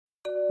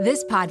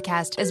This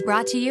podcast is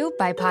brought to you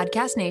by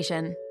Podcast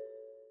Nation.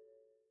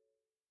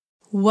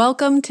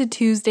 Welcome to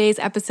Tuesday's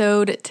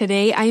episode.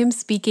 Today I am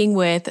speaking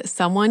with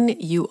someone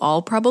you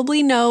all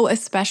probably know,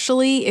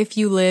 especially if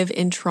you live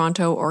in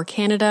Toronto or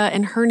Canada,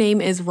 and her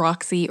name is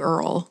Roxy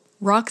Earle.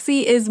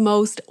 Roxy is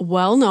most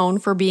well known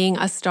for being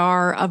a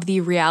star of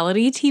the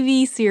reality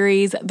TV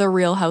series The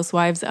Real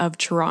Housewives of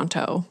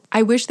Toronto.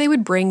 I wish they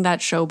would bring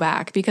that show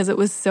back because it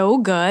was so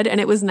good and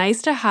it was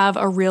nice to have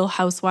a Real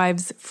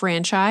Housewives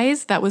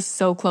franchise that was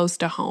so close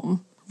to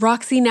home.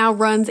 Roxy now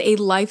runs a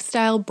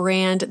lifestyle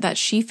brand that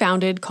she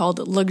founded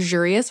called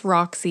Luxurious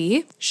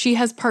Roxy. She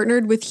has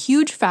partnered with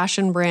huge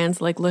fashion brands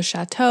like Le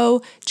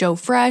Chateau, Joe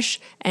Fresh,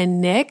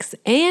 and NYX,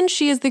 and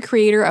she is the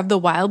creator of the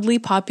wildly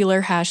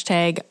popular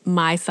hashtag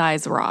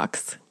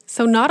 #MySizeRocks.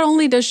 So not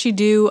only does she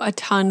do a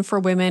ton for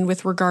women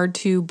with regard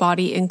to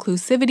body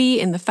inclusivity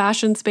in the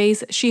fashion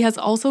space, she has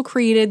also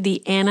created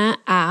the Anna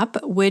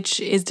app, which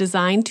is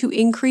designed to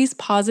increase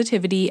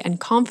positivity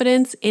and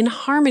confidence in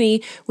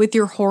harmony with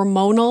your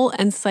hormonal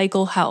and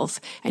cycle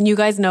health. And you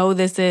guys know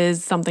this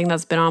is something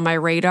that's been on my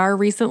radar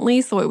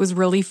recently, so it was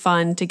really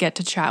fun to get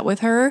to chat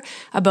with her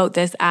about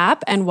this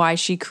app and why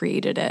she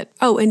created it.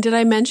 Oh, and did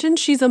I mention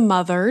she's a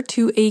mother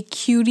to a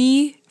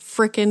cutie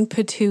frickin'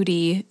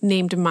 patootie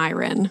named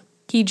Myron?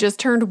 He just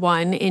turned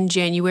 1 in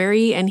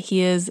January and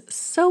he is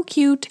so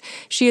cute.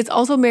 She is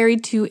also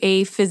married to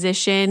a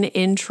physician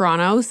in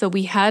Toronto, so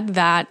we had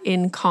that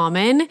in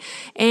common.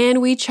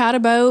 And we chat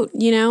about,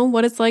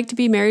 what it's like to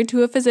be married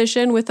to a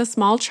physician with a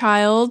small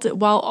child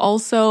while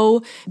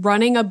also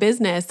running a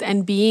business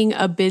and being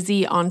a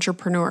busy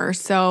entrepreneur.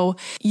 So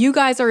you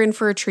guys are in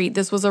for a treat.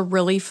 This was a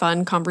really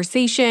fun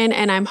conversation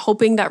and I'm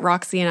hoping that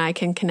Roxy and I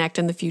can connect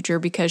in the future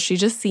because she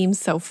just seems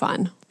so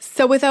fun.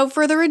 So without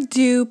further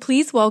ado,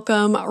 please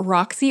welcome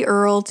Roxy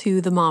Earle to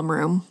the Mom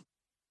Room.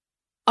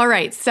 All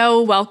right,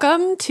 so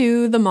welcome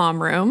to the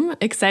Mom Room.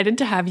 Excited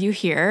to have you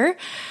here.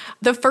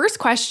 The first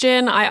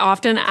question I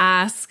often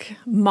ask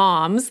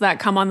moms that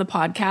come on the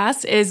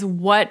podcast is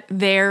what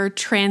their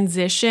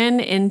transition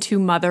into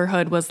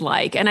motherhood was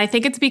like. And I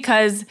think it's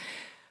because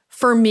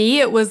for me,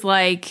 it was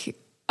like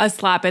a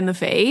slap in the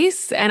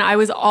face. And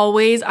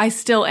I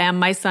still am,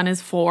 my son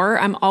is 4.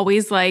 I'm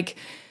always like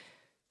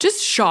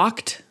just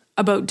shocked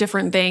about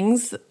different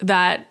things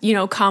that,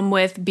 come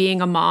with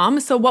being a mom.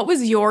 So what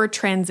was your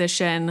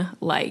transition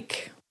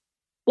like?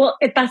 Well,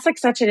 that's like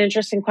such an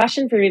interesting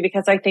question for me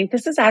because I think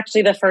this is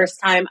actually the first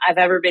time I've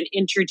ever been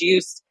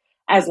introduced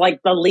as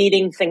like the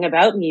leading thing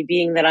about me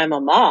being that I'm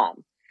a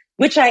mom,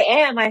 which I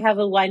am. I have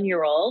a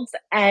 1-year-old.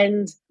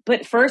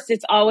 But first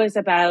it's always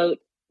about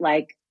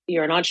like,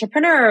 you're an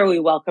entrepreneur. We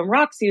welcome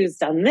Roxy who's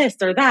done this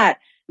or that.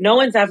 No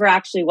one's ever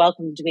actually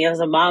welcomed me as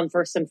a mom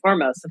first and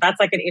foremost. So that's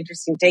like an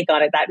interesting take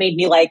on it. That made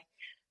me like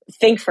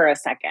think for a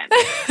second.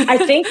 I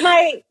think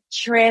my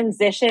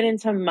transition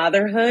into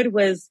motherhood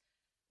was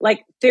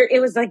like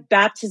it was like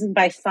baptism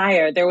by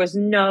fire. There was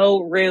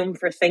no room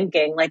for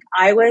thinking. Like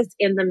I was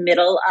in the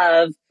middle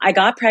of, I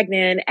got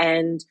pregnant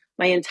and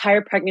my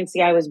entire pregnancy,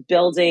 I was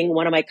building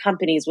one of my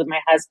companies with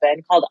my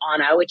husband called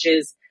Anna, which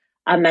is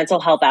a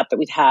mental health app that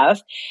we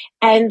have.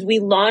 And we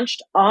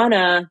launched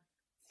Anna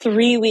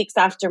 3 weeks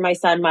after my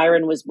son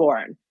Myron was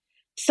born.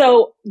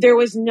 So there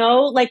was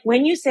no, like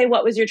when you say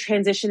what was your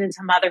transition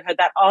into motherhood,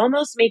 that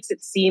almost makes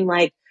it seem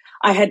like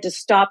I had to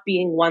stop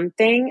being one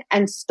thing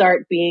and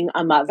start being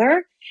a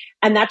mother.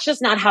 And that's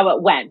just not how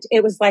it went.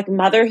 It was like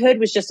motherhood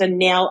was just a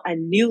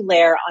new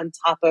layer on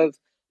top of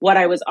what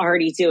I was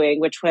already doing,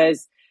 which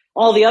was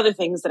all the other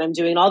things that I'm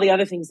doing, all the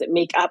other things that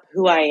make up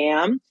who I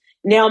am.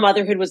 Now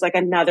motherhood was like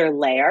another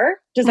layer.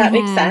 Does that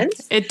make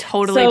sense? It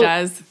totally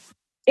does.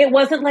 It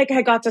wasn't like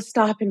I got to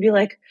stop and be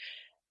like,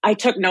 I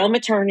took no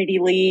maternity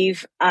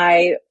leave.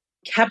 I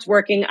kept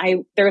working.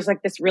 There was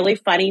like this really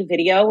funny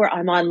video where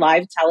I'm on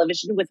live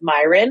television with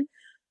Myron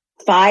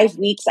 5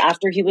 weeks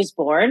after he was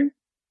born.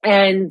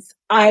 And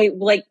I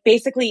like,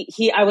 basically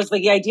I was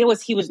like, the idea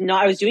was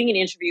I was doing an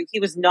interview. He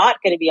was not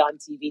going to be on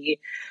TV,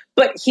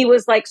 but he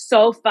was like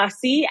so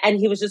fussy and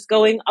he was just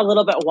going a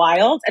little bit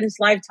wild and it's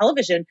live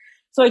television.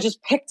 So I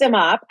just picked him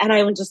up and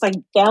I was just like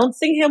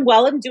bouncing him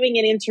while I'm doing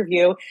an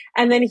interview.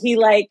 And then he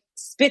like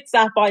spits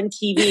up on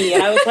TV.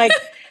 And I was like,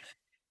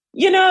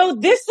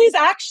 this is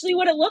actually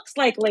what it looks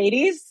like,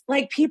 ladies.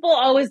 Like people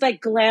always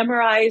like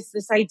glamorize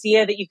this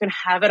idea that you can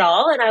have it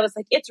all. And I was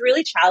like, it's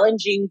really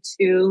challenging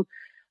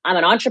I'm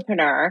an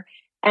entrepreneur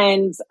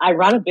and I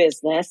run a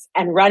business,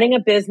 and running a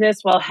business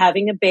while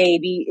having a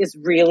baby is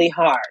really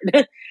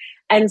hard.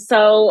 And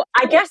so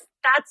I guess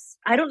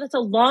that's a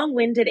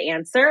long-winded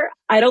answer.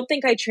 I don't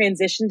think I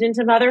transitioned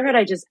into motherhood.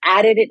 I just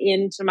added it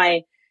into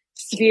my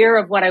sphere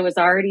of what I was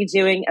already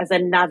doing as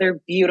another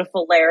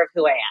beautiful layer of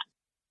who I am.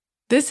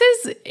 This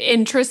is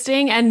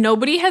interesting, and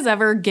nobody has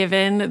ever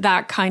given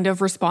that kind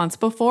of response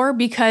before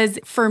because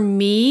for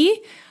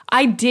me,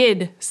 I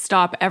did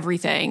stop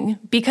everything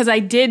because I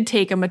did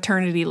take a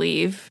maternity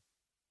leave.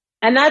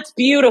 And that's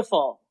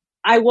beautiful.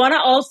 I want to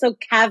also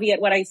caveat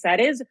what I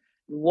said is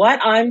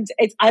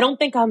I don't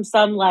think I'm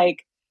some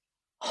like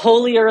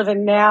holier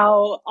than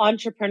now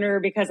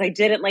entrepreneur because I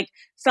didn't like,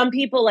 some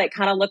people like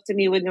kind of looked at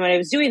me when I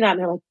was doing that and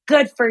they're like,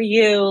 good for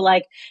you.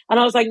 Like, and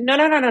I was like,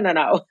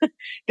 no.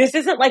 This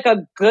isn't like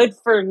a good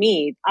for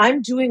me.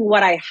 I'm doing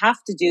what I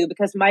have to do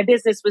because my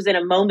business was in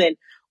a moment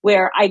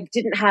where I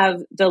didn't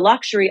have the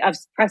luxury of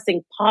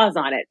pressing pause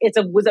on it.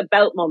 Was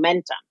about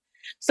momentum.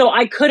 So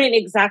I couldn't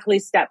exactly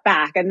step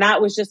back. And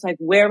that was just like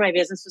where my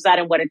business was at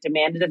and what it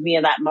demanded of me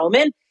in that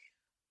moment.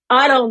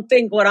 I don't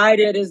think what I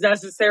did is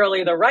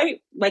necessarily the right,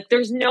 like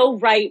there's no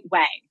right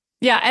way.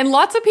 Yeah. And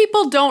lots of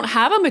people don't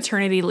have a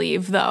maternity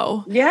leave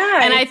though. Yeah.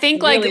 And I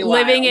think like really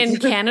living wild. in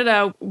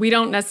Canada, we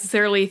don't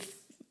necessarily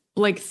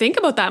like think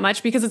about that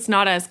much because it's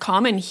not as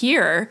common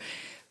here,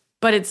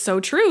 but it's so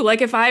true.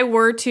 Like if I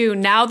were to,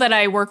 now that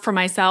I work for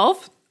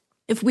myself,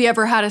 if we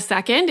ever had a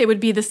second, it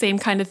would be the same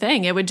kind of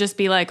thing. It would just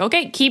be like,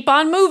 okay, keep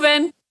on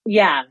moving.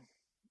 Yeah.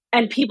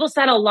 And people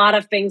said a lot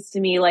of things to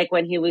me, like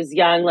when he was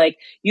young, like,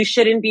 you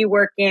shouldn't be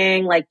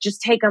working, like,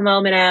 just take a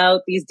moment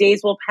out. These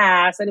days will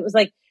pass. And it was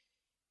like,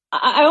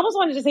 I almost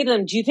wanted to say to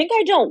them, do you think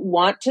I don't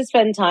want to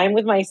spend time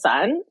with my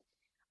son?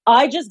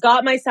 I just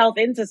got myself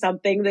into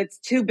something that's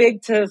too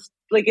big to,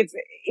 like,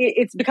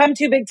 it's become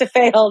too big to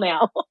fail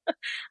now.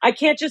 I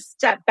can't just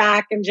step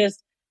back and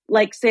just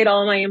like say to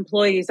all my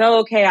employees, oh,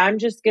 okay, I'm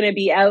just going to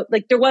be out.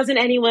 Like there wasn't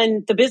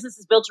anyone, the business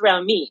is built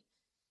around me.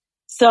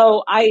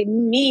 So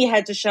me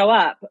had to show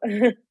up.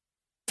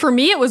 For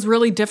me, it was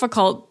really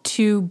difficult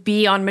to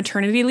be on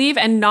maternity leave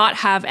and not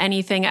have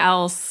anything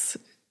else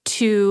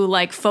to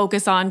like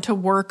focus on, to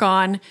work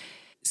on.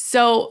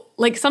 So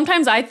like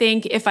sometimes I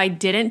think if I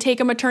didn't take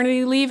a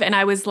maternity leave and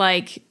I was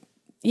like,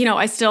 you know,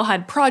 I still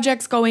had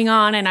projects going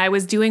on and I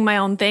was doing my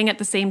own thing at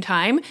the same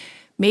time,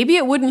 maybe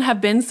it wouldn't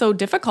have been so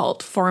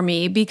difficult for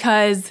me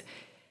because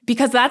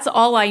that's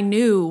all I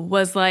knew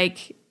was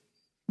like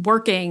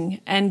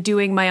working and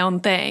doing my own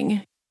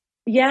thing.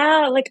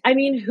 Yeah. Like, I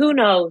mean, who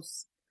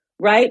knows,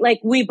 right? Like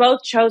we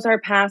both chose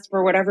our path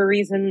for whatever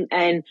reason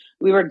and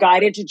we were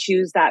guided to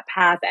choose that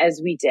path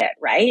as we did.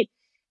 Right.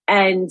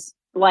 And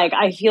like,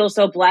 I feel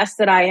so blessed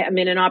that I am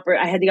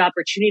I had the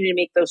opportunity to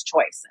make those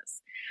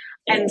choices.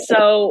 And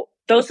so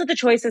those are the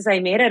choices I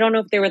made. I don't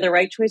know if they were the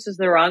right choices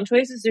or the wrong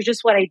choices. They're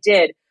just what I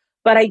did.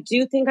 But I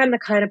do think I'm the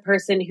kind of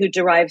person who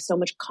derives so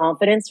much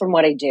confidence from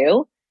what I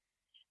do.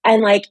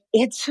 And like,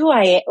 it's who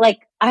I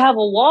have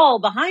a wall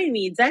behind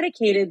me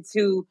dedicated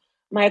to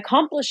my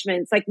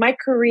accomplishments. Like my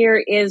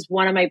career is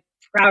one of my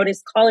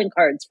proudest calling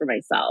cards for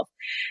myself.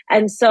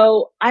 And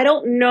so I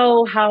don't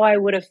know how I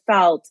would have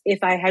felt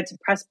if I had to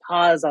press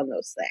pause on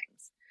those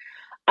things.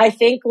 I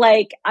think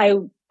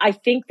I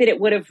think that it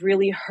would have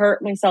really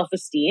hurt my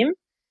self-esteem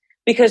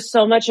because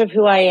so much of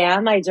who I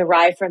am, I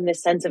derive from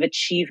this sense of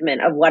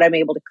achievement of what I'm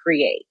able to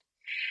create.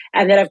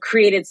 And that I've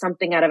created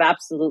something out of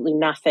absolutely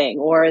nothing,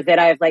 or that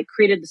I've like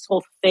created this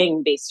whole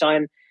thing based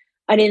on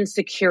an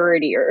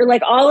insecurity or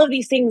like all of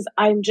these things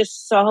I'm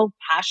just so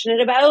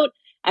passionate about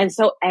and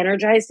so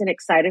energized and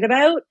excited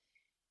about.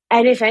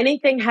 And if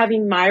anything,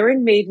 having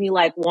Myron made me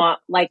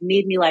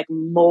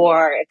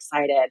more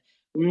excited,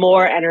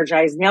 more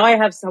energized. Now I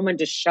have someone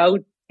to show,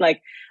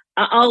 like,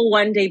 I'll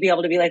one day be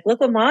able to be like,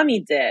 look what mommy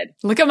did.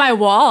 Look at my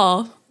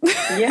wall.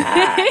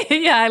 Yeah.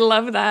 Yeah, I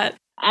love that.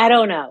 I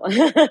don't know.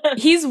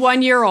 He's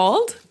 1 year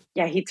old?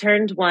 Yeah, he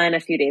turned 1 a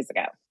few days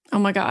ago. Oh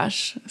my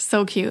gosh,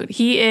 so cute.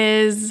 He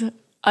is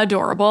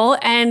adorable.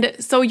 And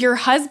so your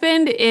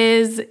husband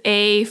is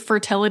a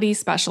fertility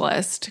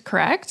specialist,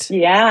 correct?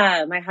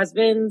 Yeah, my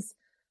husband's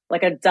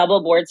like a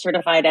double board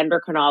certified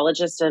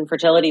endocrinologist and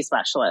fertility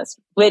specialist,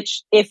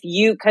 which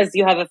because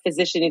you have a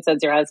physician who says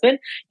your husband,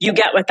 you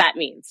get what that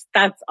means.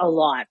 That's a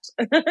lot.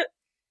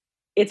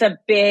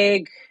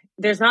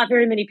 There's not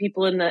very many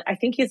people I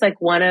think he's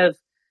like one of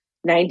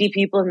 90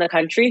 people in the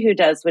country who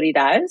does what he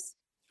does.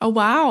 Oh,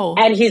 wow.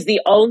 And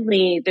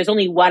there's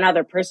only one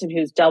other person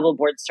who's double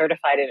board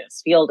certified in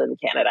his field in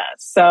Canada.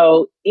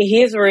 So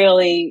he's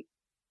really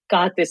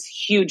got this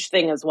huge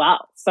thing as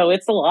well. So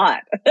it's a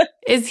lot.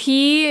 Is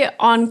he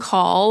on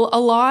call a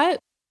lot?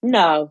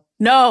 No.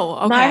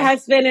 Okay. My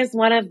husband is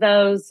one of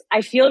those.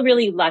 I feel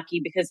really lucky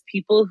because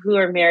people who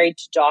are married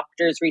to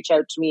doctors reach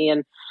out to me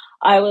and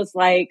I was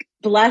like,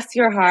 bless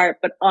your heart.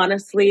 But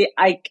honestly,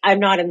 I'm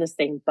not in the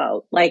same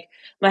boat. Like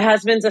my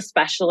husband's a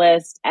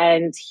specialist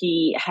and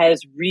he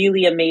has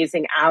really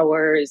amazing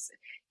hours.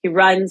 He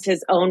runs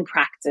his own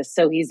practice.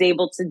 So he's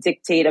able to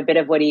dictate a bit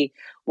of what he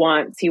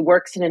wants. He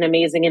works in an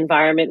amazing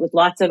environment with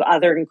lots of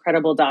other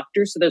incredible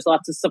doctors. So there's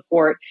lots of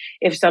support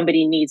if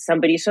somebody needs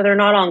somebody. So they're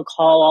not on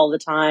call all the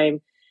time.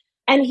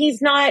 And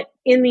he's not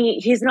in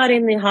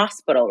the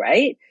hospital,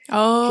 right?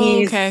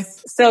 Oh, okay.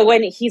 So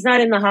when he's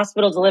not in the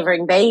hospital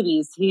delivering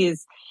babies,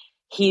 he's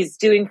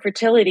doing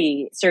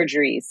fertility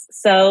surgeries.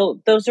 So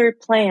those are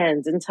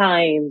plans and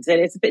times, and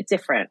it's a bit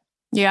different.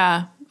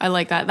 Yeah, I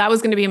like that. That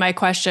was going to be my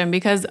question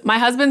because my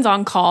husband's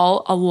on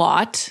call a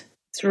lot.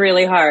 It's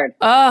really hard.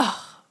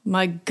 Oh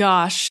my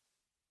gosh.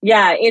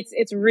 Yeah,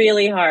 it's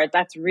really hard.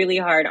 That's really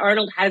hard.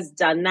 Arnold has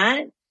done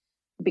that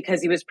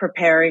because he was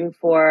preparing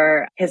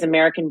for his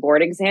American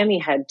board exam. He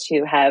had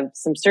to have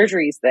some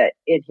surgeries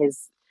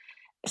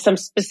some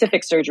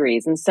specific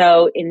surgeries. And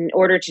so in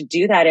order to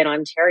do that in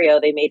Ontario,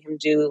 they made him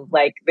do,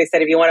 like, they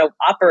said, if you want to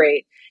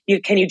operate,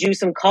 can you do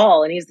some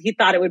call? And he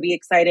thought it would be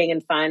exciting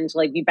and fun to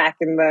like be back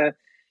in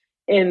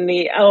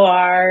the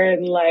OR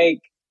and like,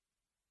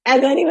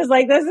 and then he was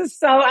like, and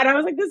I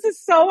was like, this is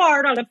so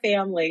hard on a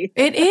family.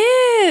 It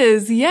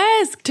is.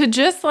 Yes. To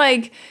just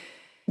like,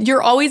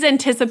 you're always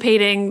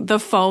anticipating the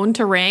phone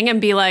to ring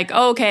and be like,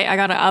 oh, okay, I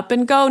got to up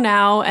and go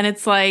now. And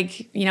it's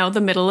like,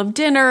 the middle of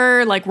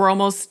dinner, like we're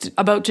almost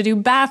about to do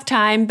bath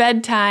time,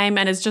 bedtime.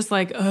 And it's just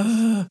like,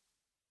 ugh.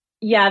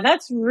 Yeah,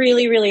 that's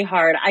really, really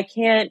hard.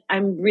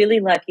 I'm really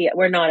lucky.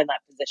 We're not in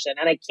that position.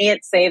 And I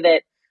can't say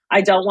that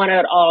I don't want to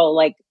at all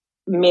like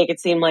make it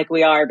seem like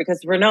we are,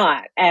 because we're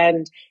not.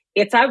 And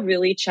it's a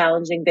really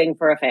challenging thing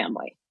for a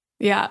family.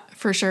 Yeah,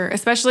 for sure.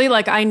 Especially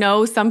like I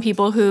know some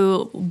people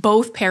who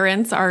both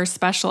parents are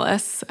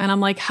specialists and I'm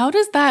like, how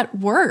does that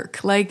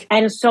work? Like,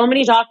 and so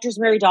many doctors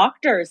marry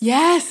doctors.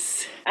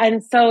 Yes.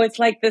 And so it's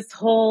like this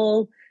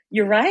whole,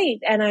 you're right.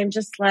 And I'm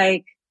just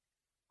like,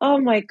 oh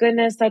my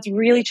goodness, that's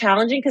really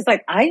challenging. Cause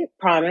like, I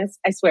promise,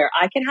 I swear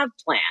I can have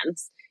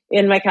plans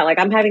in my calendar. Like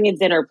I'm having a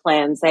dinner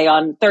plan, say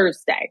on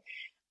Thursday.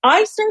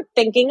 I start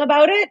thinking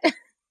about it.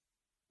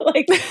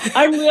 Like,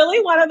 I'm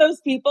really one of those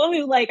people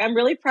who like, I'm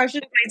really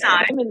precious with my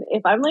time. And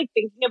if I'm like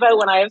thinking about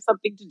when I have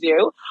something to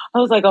do, I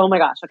was like, oh my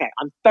gosh, okay,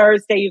 on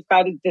Thursday, you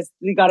got to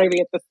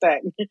get this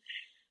thing.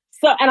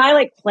 So, and I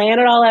like plan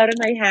it all out in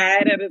my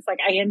head and it's like,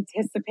 I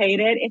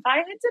anticipate it. If I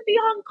had to be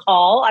on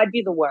call, I'd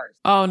be the worst.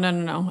 Oh,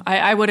 no.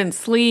 I wouldn't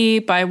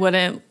sleep. I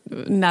wouldn't,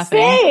 nothing.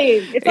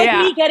 Same. It's like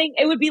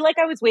it would be like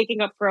I was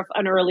waking up for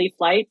an early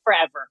flight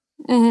forever.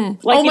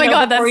 Mm-hmm. Like, oh my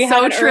God, that's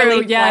so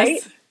true.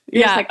 Yes.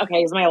 You're just like,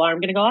 okay, is my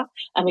alarm going to go off?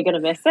 Am I going to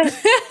miss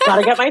it?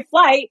 Gotta get my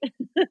flight.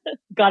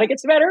 Gotta get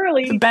to bed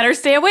early. Better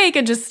stay awake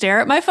and just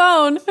stare at my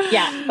phone.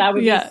 Yeah, that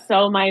would be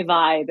so my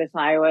vibe if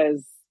I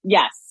was,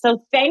 yes.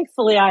 So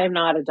thankfully I am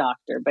not a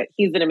doctor, but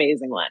he's an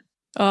amazing one.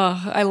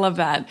 Oh, I love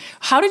that.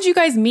 How did you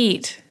guys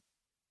meet?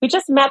 We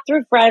just met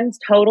through friends,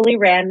 totally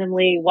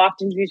randomly,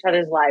 walked into each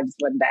other's lives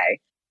one day.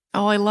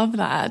 Oh, I love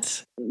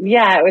that.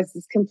 Yeah, it was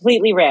just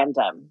completely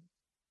random.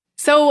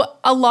 So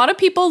a lot of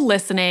people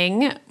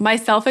listening,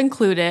 myself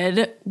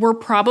included, were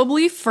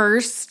probably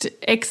first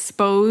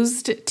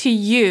exposed to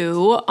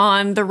you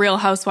on The Real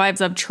Housewives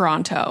of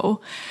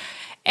Toronto.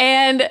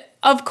 And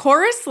of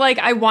course, like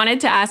I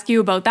wanted to ask you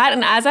about that.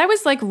 And as I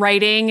was like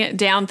writing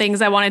down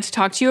things I wanted to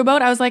talk to you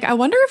about, I was like, I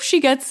wonder if she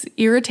gets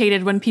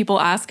irritated when people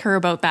ask her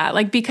about that.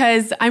 Like,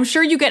 because I'm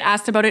sure you get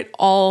asked about it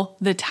all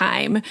the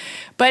time.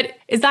 But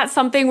is that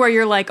something where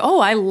you're like, oh,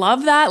 I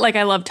love that. Like,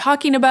 I love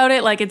talking about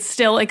it. Like, it's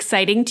still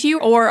exciting to you.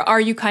 Or are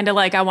you kind of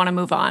like, I want to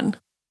move on?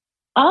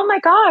 Oh my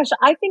gosh.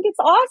 I think it's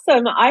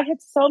awesome. I had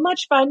so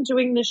much fun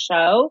doing the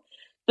show.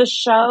 The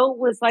show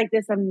was like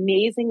this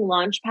amazing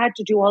launch pad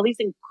to do all these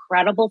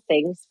incredible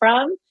things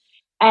from.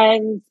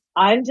 And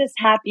I'm just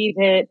happy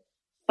that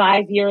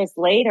 5 years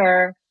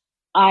later,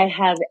 I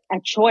have a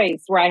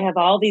choice where I have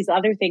all these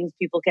other things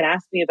people can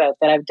ask me about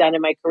that I've done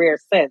in my career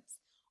since.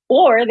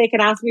 Or they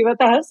can ask me about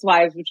the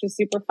Housewives, which was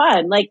super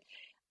fun. Like,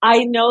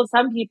 I know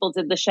some people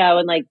did the show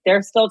and like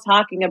they're still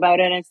talking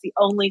about it. And it's the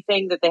only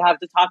thing that they have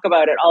to talk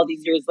about it all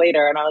these years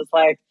later. And I was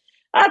like,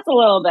 that's a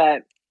little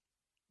bit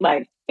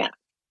like,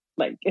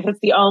 like if it's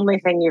the only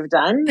thing you've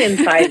done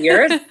in 5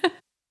 years.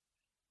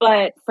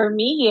 But for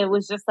me, it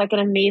was just like an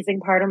amazing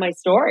part of my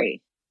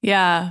story.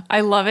 Yeah,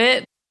 I love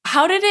it.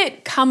 How did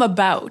it come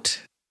about?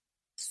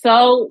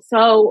 So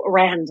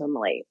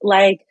randomly.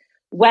 Like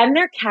when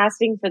they're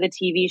casting for the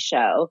TV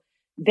show,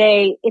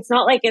 it's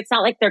not like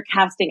they're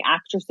casting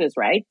actresses,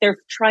 right? They're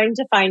trying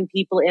to find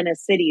people in a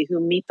city who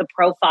meet the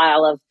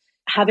profile of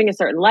having a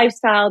certain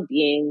lifestyle,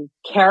 being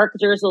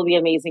characters will be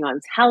amazing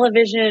on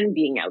television,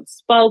 being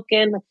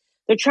outspoken.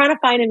 They're trying to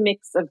find a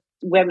mix of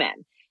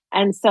women.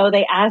 And so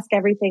they ask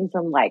everything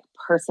from like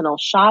personal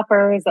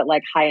shoppers at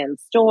like high-end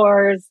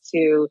stores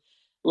to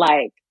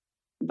like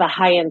the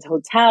high-end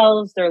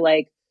hotels. They're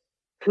like,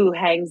 who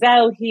hangs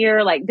out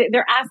here? Like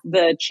they're asked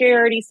the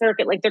charity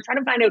circuit. Like they're trying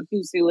to find out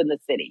who's who in the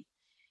city.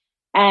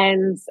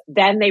 And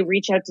then they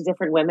reach out to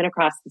different women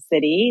across the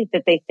city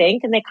that they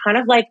think, and they kind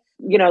of like,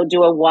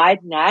 do a wide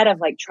net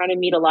of like trying to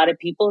meet a lot of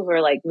people who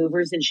are like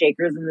movers and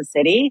shakers in the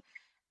city.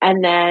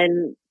 And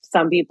then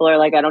some people are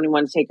like, I don't even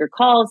want to take your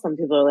call. Some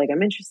people are like,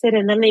 I'm interested.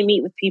 And then they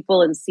meet with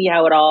people and see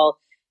how it all,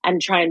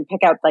 and try and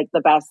pick out like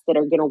the best that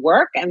are going to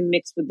work and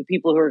mix with the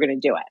people who are going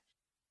to do it.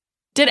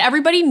 Did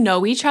everybody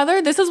know each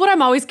other? This is what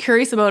I'm always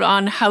curious about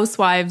on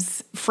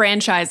Housewives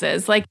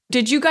franchises. Like,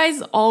 did you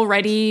guys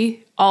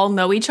already all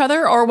know each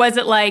other, or was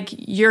it like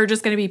you're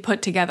just going to be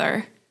put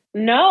together?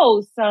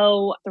 No.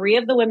 So 3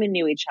 of the women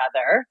knew each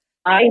other.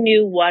 I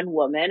knew one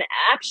woman.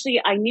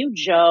 Actually, I knew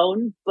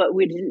Joan, but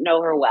we didn't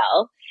know her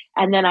well.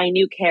 And then I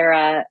knew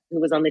Kara,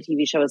 who was on the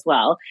TV show as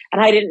well.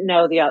 And I didn't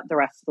know the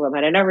rest of the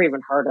women. I never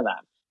even heard of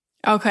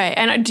them. Okay.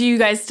 And do you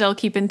guys still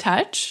keep in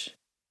touch?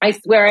 I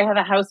swear I have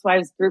a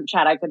Housewives group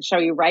chat I could show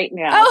you right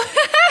now. Oh,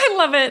 I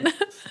love it.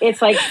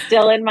 It's like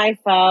still in my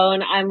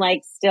phone. I'm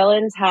like still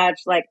in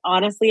touch. Like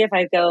honestly, if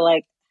I go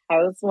like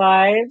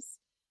Housewives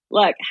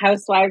Look,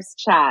 Housewives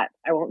chat.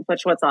 I won't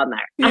push what's on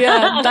there.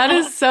 Yeah, that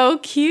is so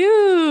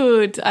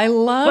cute. I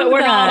love that. But we're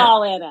not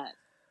all in it.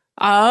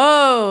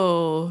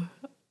 Oh,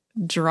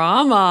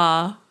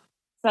 drama.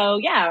 So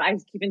yeah, I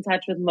keep in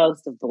touch with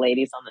most of the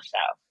ladies on the show.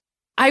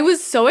 I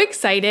was so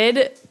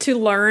excited to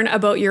learn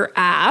about your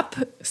app.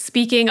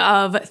 Speaking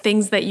of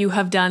things that you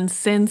have done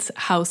since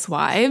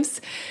Housewives,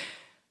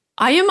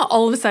 I am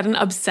all of a sudden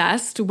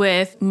obsessed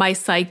with my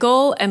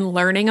cycle and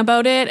learning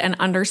about it and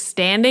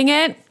understanding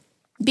it.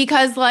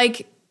 Because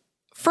like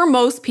for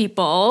most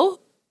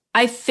people,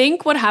 I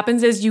think what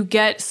happens is you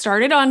get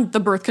started on the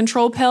birth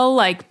control pill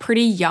like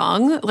pretty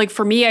young. Like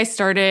for me, I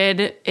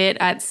started it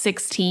at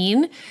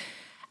 16.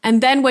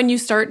 And then when you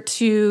start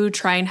to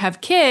try and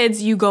have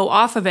kids, you go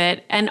off of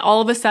it. And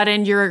all of a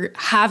sudden you're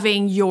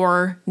having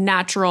your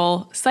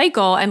natural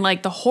cycle and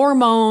like the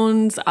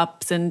hormones,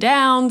 ups and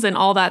downs and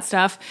all that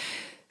stuff.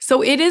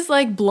 So it is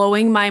like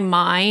blowing my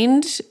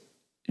mind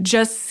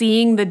just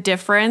seeing the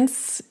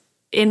difference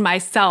in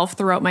myself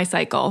throughout my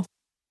cycle.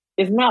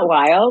 Isn't that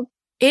wild?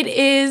 It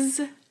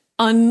is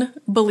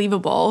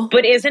unbelievable.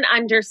 But isn't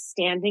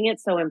understanding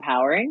it so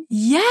empowering?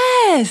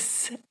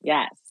 Yes.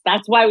 Yes.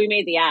 That's why we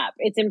made the app.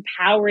 It's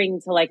empowering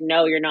to like,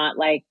 know you're not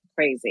like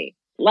crazy.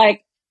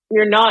 Like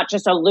you're not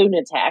just a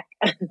lunatic.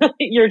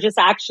 You're just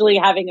actually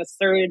having a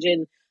surge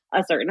in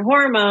a certain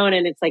hormone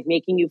and it's like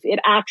making you, it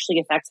actually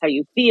affects how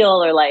you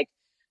feel. Or like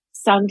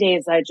some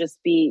days I'd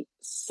just be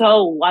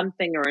so one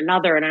thing or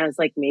another. And I was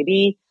like,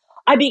 maybe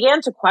I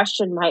began to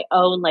question my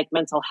own like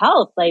mental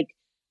health. Like,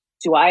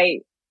 do I,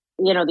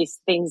 these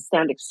things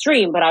sound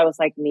extreme, but I was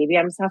like, maybe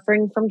I'm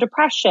suffering from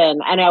depression.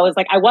 And I was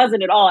like, I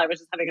wasn't at all. I was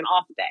just having an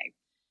off day.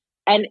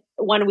 And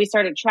when we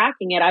started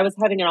tracking it, I was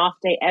having an off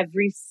day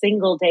every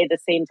single day, the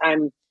same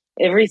time,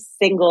 every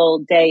single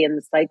day in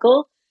the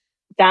cycle.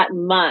 That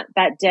month,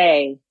 that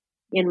day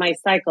in my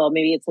cycle,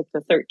 maybe it's like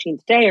the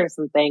 13th day or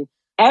something.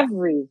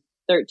 Every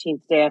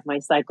 13th day of my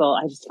cycle,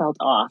 I just felt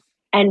off.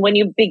 And when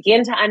you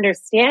begin to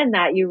understand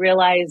that, you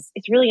realize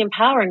it's really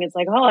empowering. It's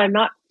like, oh, I'm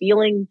not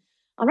dealing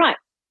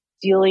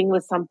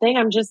with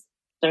something.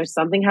 There's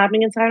something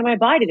happening inside of my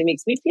body that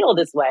makes me feel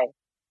this way.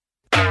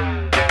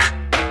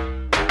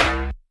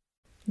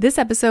 This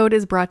episode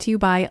is brought to you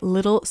by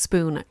Little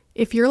Spoon.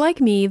 If you're like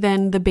me,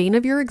 then the bane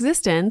of your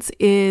existence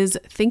is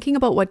thinking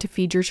about what to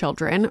feed your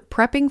children,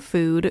 prepping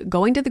food,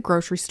 going to the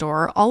grocery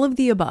store, all of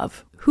the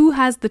above. Who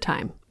has the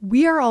time?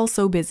 We are all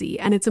so busy,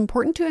 and it's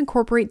important to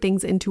incorporate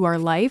things into our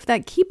life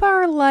that keep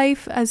our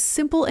life as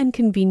simple and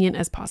convenient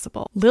as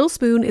possible. Little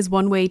Spoon is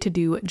one way to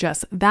do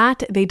just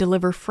that. They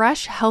deliver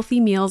fresh,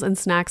 healthy meals and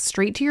snacks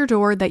straight to your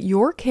door that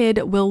your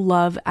kid will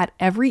love at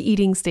every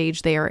eating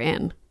stage they are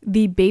in.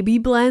 The baby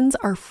blends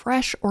are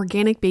fresh,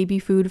 organic baby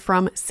food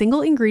from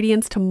single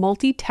ingredients to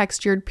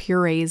multi-textured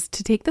purees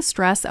to take the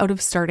stress out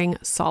of starting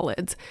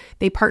solids.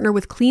 They partner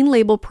with Clean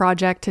Label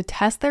Project to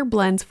test their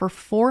blends for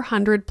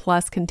 400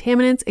 plus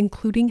contaminants,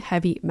 including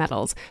heavy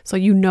metals, so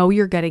you know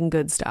you're getting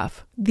good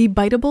stuff. The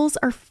Biteables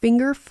are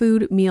finger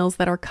food meals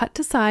that are cut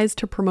to size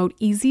to promote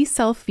easy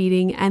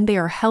self-feeding, and they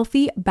are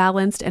healthy,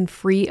 balanced, and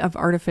free of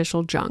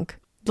artificial junk.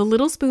 The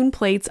Little Spoon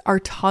plates are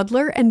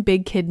toddler and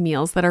big kid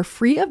meals that are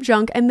free of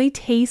junk and they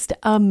taste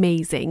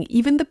amazing.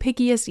 Even the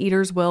pickiest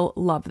eaters will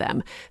love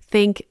them.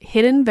 Think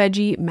hidden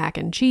veggie mac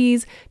and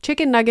cheese,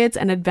 chicken nuggets,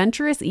 and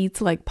adventurous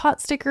eats like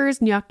pot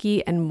stickers,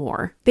 gnocchi, and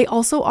more. They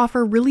also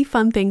offer really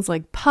fun things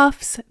like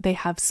puffs. They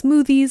have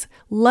smoothies,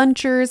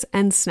 lunchers,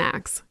 and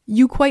snacks.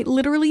 You quite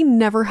literally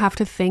never have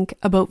to think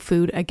about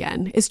food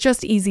again. It's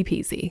just easy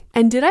peasy.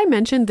 And did I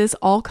mention this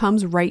all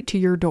comes right to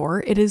your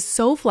door? It is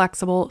so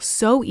flexible,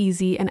 so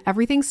easy, and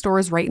everything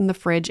stores right in the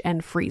fridge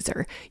and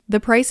freezer. The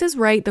price is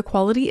right, the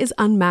quality is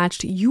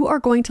unmatched. You are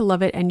going to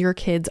love it and your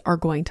kids are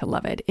going to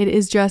love it. It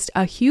is just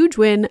a huge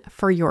win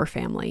for your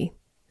family.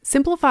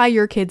 Simplify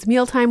your kids'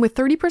 mealtime with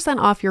 30%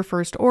 off your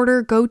first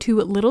order. Go to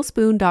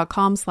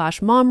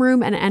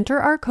littlespoon.com/momroom and enter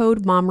our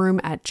code momroom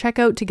at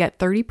checkout to get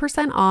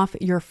 30% off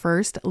your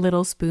first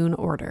Little Spoon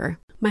order.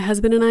 My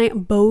husband and I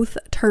both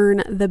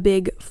turn the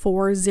big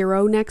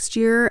 40 next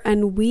year,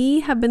 and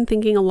we have been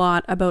thinking a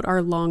lot about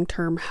our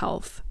long-term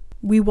health.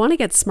 We want to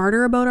get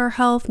smarter about our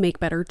health, make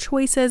better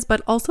choices,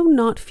 but also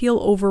not feel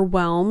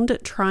overwhelmed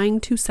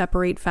trying to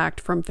separate fact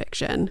from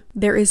fiction.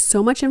 There is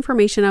so much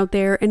information out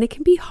there, and it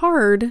can be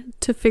hard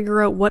to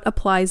figure out what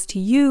applies to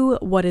you,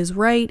 what is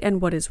right,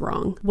 and what is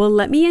wrong. Well,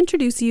 let me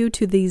introduce you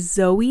to the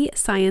Zoe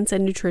Science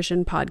and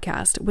Nutrition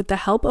podcast. With the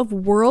help of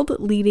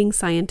world-leading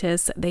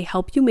scientists, they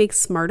help you make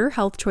smarter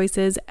health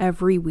choices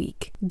every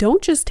week.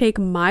 Don't just take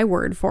my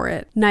word for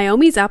it.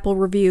 Naomi's Apple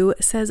review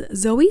says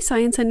Zoe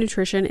Science and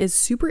Nutrition is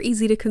super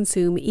easy to consume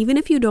even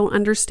if you don't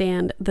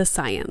understand the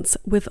science,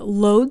 with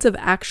loads of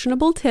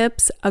actionable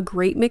tips, a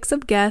great mix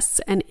of guests,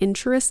 and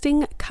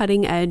interesting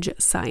cutting-edge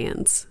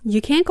science.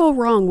 You can't go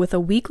wrong with a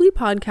weekly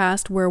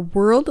podcast where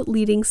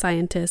world-leading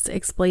scientists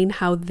explain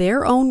how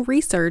their own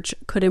research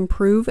could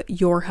improve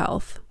your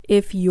health.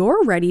 If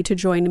you're ready to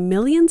join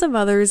millions of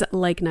others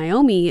like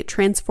Naomi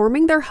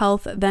transforming their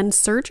health, then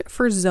search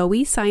for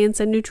Zoe Science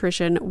and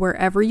Nutrition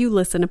wherever you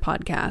listen to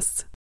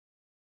podcasts.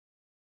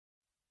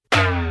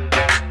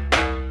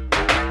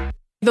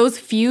 Those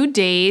few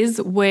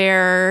days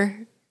where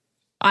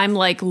I'm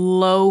like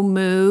low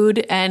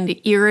mood and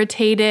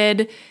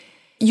irritated,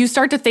 you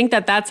start to think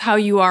that that's how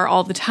you are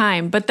all the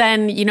time. But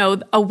then,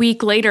 a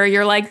week later,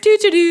 you're like,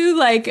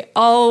 like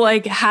all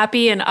like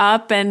happy and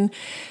up. And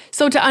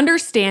so to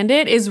understand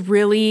it is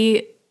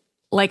really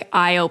like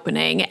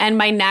eye-opening. And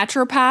my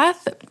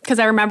naturopath, because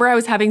I remember I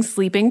was having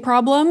sleeping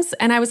problems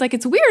and I was like,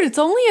 it's weird. It's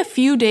only a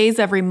few days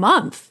every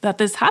month that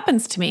this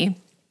happens to me.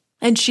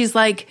 And she's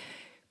like,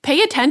 pay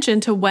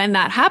attention to when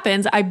that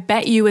happens. I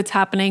bet you it's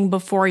happening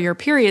before your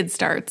period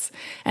starts.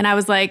 And I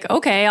was like,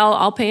 okay,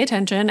 I'll pay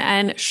attention.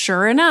 And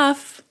sure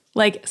enough,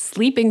 like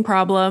sleeping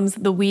problems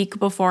the week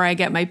before I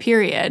get my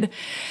period.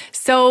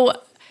 So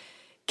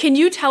can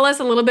you tell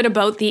us a little bit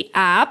about the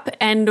app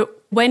and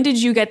when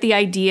did you get the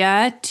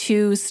idea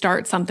to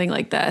start something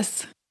like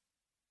this?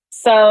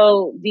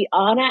 So the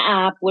Anna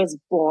app was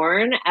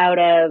born out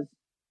of,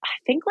 I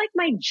think, like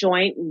my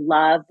joint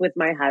love with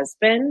my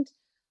husband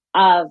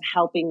of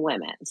helping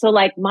women. So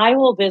like my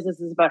whole business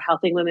is about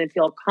helping women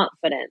feel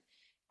confident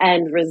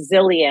and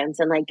resilient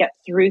and like get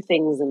through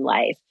things in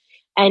life.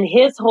 And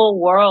his whole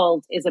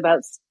world is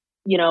about,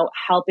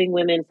 helping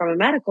women from a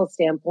medical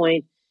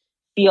standpoint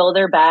feel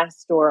their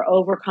best or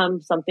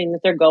overcome something that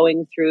they're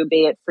going through,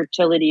 be it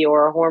fertility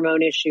or a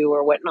hormone issue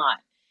or whatnot.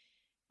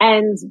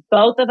 And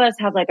both of us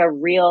have like a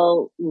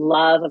real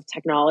love of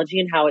technology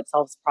and how it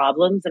solves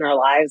problems in our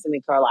lives and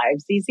makes our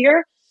lives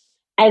easier.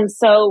 And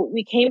so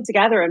we came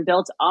together and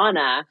built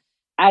Anna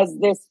as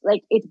this,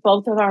 like, it's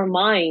both of our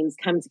minds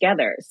come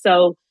together.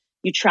 So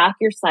you track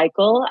your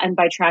cycle, and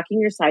by tracking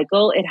your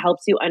cycle, it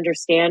helps you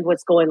understand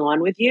what's going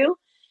on with you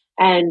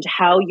and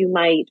how you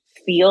might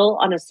feel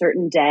on a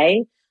certain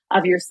day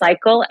of your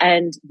cycle.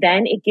 And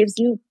then it gives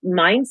you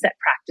mindset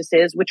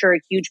practices, which are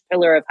a huge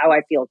pillar of how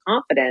I feel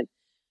confident,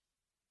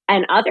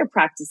 and other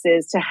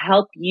practices to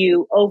help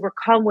you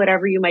overcome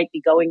whatever you might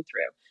be going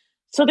through.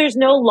 So there's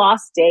no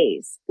lost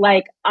days.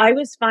 Like I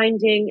was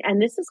finding, and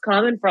this is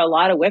common for a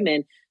lot of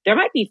women, there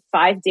might be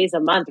 5 days a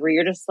month where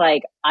you're just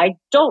like, I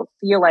don't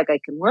feel like I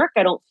can work.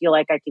 I don't feel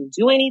like I can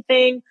do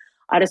anything.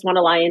 I just want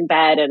to lie in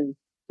bed and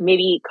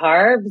maybe eat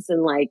carbs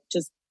and like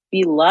just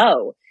be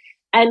low.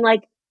 And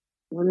like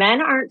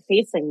men aren't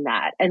facing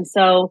that. And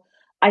so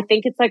I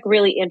think it's like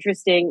really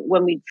interesting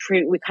when we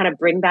kind of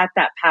bring back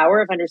that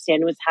power of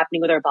understanding what's happening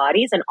with our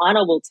bodies. And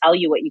Anna will tell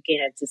you what you can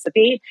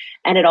anticipate.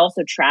 And it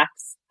also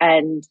tracks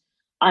and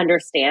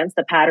understands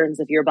the patterns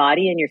of your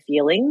body and your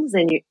feelings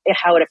and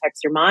how it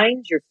affects your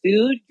mind, your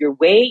food, your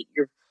weight,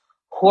 your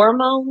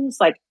hormones,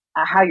 like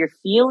how you're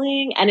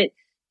feeling. And it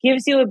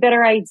gives you a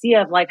better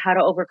idea of like how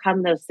to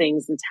overcome those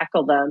things and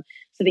tackle them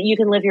so that you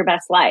can live your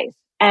best life.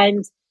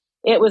 And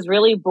it was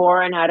really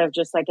born out of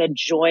just like a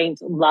joint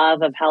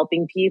love of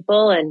helping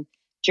people. And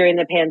during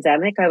the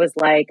pandemic, I was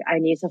like, I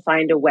need to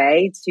find a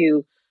way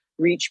to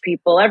reach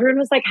people. Everyone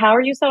was like, how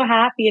are you so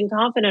happy and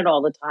confident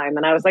all the time?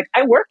 And I was like,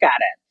 I work at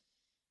it.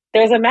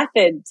 There's a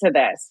method to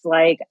this.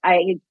 Like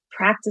I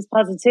practice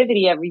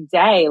positivity every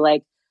day.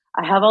 Like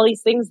I have all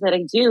these things that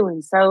I do.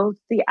 And so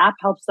the app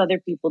helps other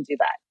people do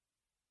that.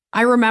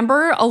 I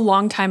remember a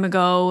long time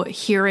ago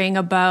hearing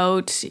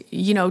about,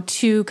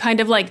 to kind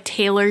of like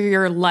tailor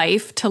your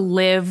life to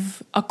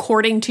live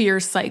according to your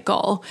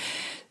cycle.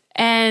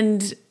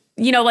 And,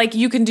 like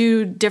you can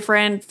do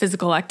different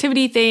physical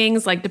activity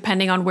things, like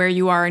depending on where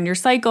you are in your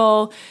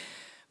cycle.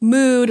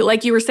 Mood,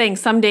 like you were saying,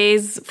 some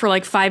days for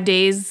like 5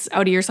 days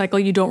out of your cycle,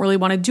 you don't really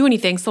want to do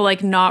anything. So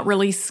like not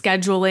really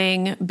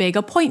scheduling big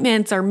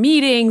appointments or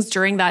meetings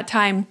during that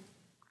time.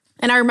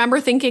 And I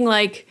remember thinking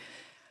like,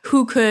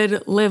 who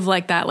could live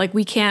like that? Like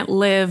we can't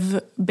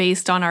live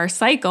based on our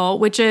cycle,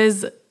 which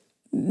is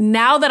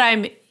now that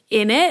I'm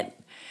in it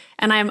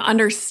and I'm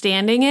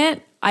understanding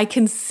it, I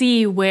can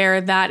see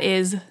where that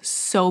is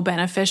so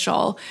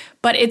beneficial.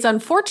 But it's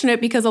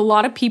unfortunate because a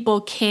lot of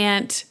people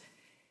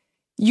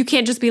you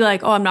can't just be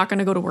like, oh, I'm not going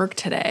to go to work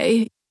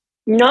today.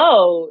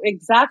 No,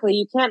 exactly.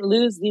 You can't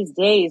lose these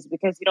days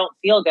because you don't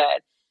feel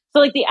good. So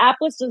like the app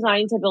was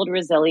designed to build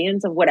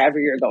resilience of whatever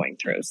you're going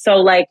through. So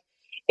like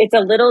it's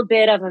a little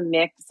bit of a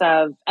mix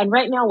of, and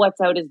right now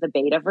what's out is the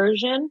beta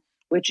version,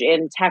 which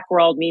in tech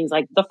world means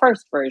like the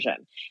first version.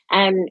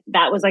 And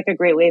that was like a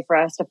great way for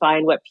us to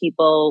find what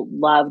people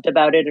loved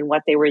about it and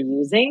what they were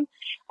using.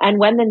 And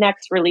when the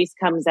next release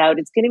comes out,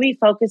 it's going to be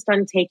focused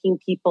on taking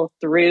people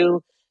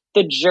through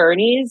the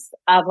journeys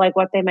of like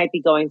what they might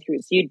be going through.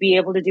 So you'd be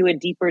able to do a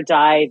deeper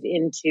dive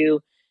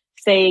into,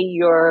 say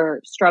you're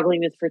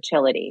struggling with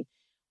fertility,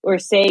 or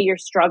say you're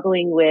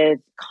struggling with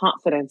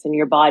confidence in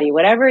your body,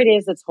 whatever it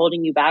is that's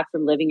holding you back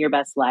from living your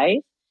best life.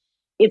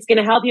 It's going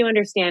to help you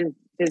understand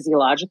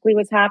physiologically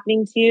what's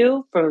happening to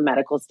you from a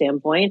medical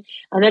standpoint.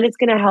 And then it's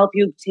going to help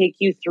you take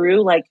you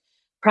through like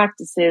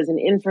practices and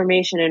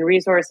information and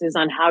resources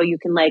on how you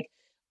can like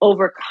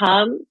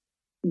overcome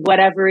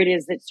whatever it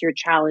is that's your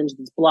challenge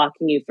that's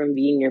blocking you from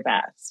being your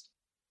best.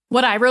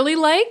 What I really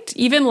liked,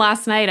 even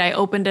last night, I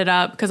opened it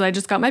up because I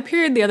just got my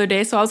period the other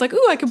day. So I was like,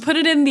 ooh, I can put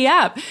it in the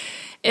app.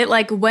 It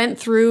like went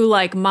through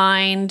like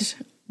mind,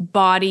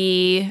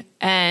 body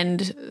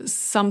and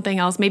something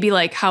else, maybe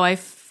like how I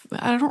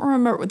don't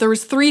remember. There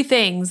was 3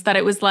 things that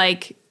it was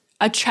like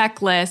a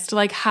checklist,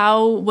 like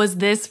how was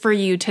this for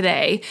you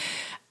today?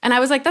 And I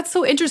was like, that's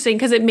so interesting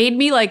because it made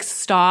me like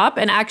stop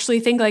and actually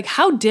think like,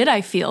 how did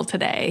I feel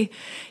today?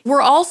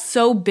 We're all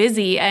so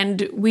busy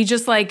and we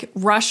just like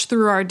rush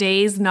through our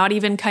days, not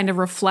even kind of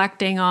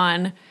reflecting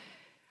on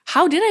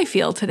how did I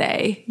feel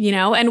today,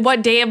 and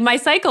what day of my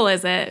cycle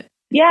is it?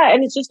 Yeah.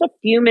 And it's just a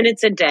few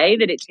minutes a day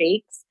that it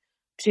takes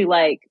to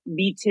like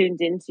be tuned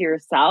into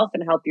yourself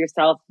and help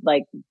yourself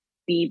like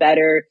be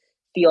better,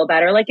 feel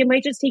better. Like it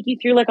might just take you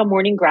through like a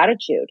morning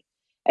gratitude.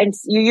 And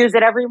you use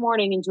it every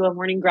morning and do a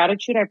morning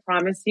gratitude. I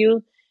promise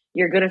you,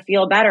 you're going to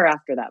feel better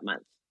after that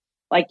month.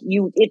 Like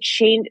it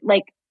changed.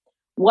 Like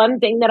one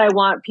thing that I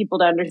want people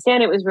to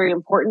understand, it was very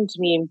important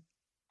to me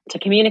to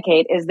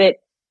communicate, is that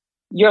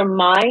your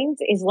mind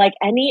is like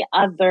any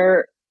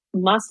other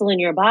muscle in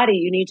your body.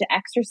 You need to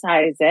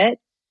exercise it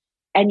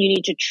and you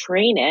need to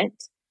train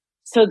it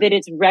so that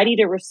it's ready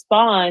to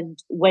respond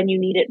when you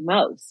need it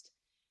most.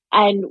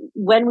 And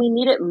when we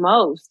need it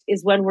most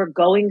is when we're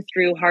going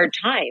through hard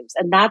times.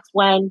 And that's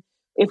when,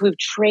 if we've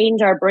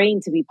trained our brain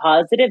to be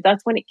positive,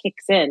 that's when it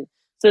kicks in.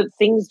 So that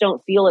things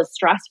don't feel as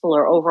stressful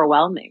or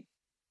overwhelming.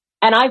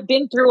 And I've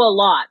been through a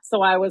lot.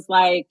 So I was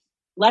like,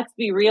 let's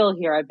be real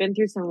here. I've been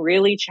through some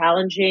really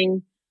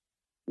challenging,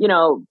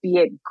 be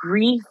it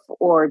grief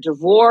or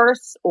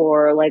divorce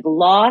or like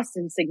loss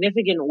in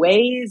significant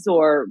ways,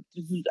 or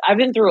I've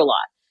been through a lot.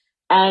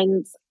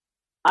 And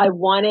I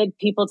wanted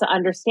people to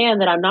understand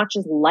that I'm not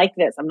just like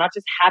this. I'm not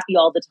just happy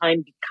all the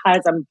time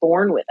because I'm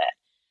born with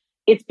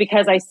it. It's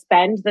because I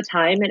spend the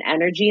time and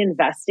energy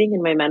investing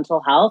in my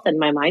mental health and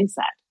my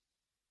mindset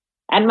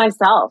and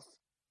myself.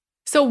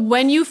 So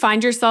when you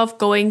find yourself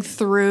going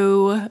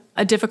through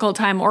a difficult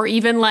time, or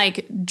even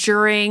like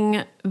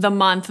during the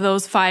month,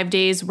 those 5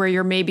 days where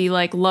you're maybe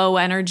like low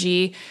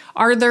energy,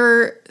 are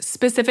there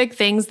specific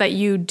things that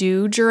you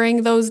do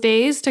during those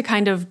days to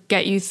kind of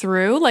get you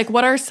through? Like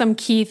what are some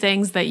key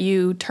things that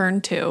you turn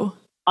to?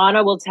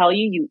 Anna will tell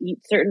you eat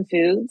certain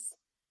foods.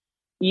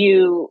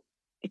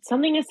 It's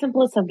something as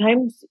simple as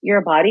sometimes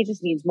your body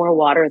just needs more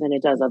water than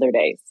it does other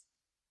days.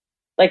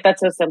 Like that's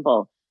so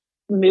simple.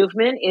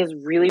 Movement is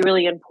really,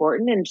 really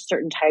important, and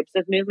certain types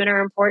of movement are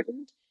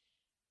important.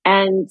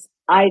 And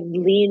I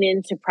lean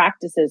into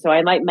practices. So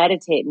I might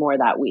meditate more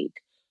that week,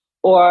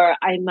 or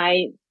I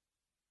might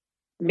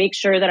make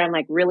sure that I'm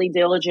like really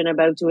diligent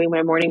about doing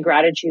my morning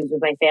gratitudes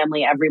with my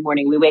family every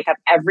morning. We wake up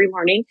every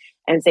morning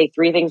and say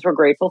 3 things we're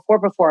grateful for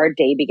before our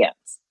day begins.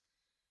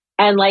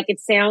 And like, it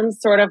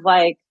sounds sort of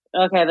like,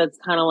 okay, that's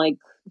kind of like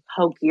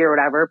hokey or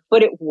whatever,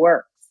 but it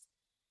works.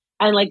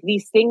 And like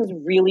these things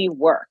really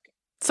work.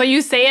 So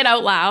you say it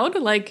out loud?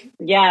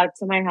 Yeah,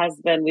 to my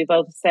husband, we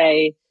both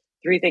say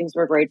 3 things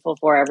we're grateful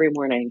for every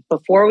morning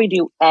before we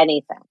do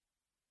anything.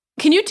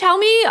 Can you tell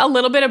me a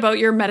little bit about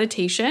your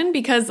meditation?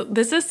 Because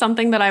this is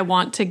something that I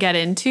want to get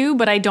into,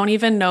 but I don't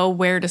even know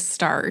where to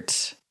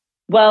start.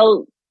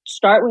 Well,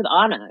 start with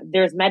Anna.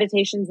 There's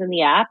meditations in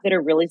the app that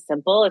are really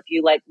simple. If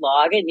you like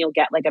log it, you'll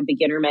get like a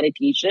beginner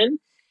meditation.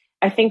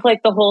 I think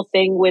like the whole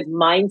thing with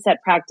mindset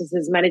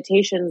practices,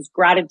 meditations,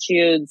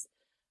 gratitudes,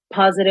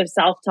 positive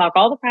self-talk,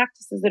 all the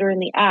practices that are in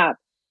the app,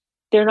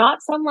 they're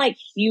not some like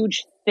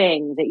huge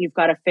thing that you've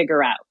got to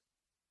figure out.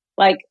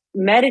 Like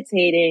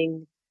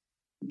meditating,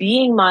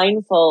 being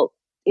mindful,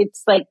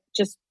 it's like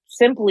just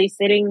simply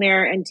sitting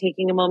there and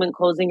taking a moment,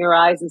 closing your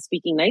eyes and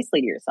speaking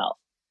nicely to yourself.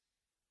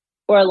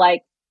 Or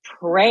like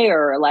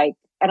prayer,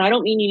 and I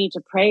don't mean you need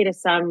to pray to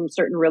some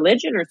certain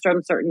religion or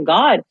some certain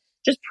God,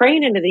 just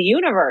praying into the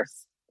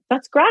universe.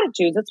 That's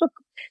gratitude.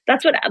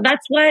 That's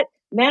what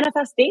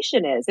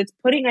manifestation is. It's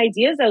putting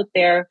ideas out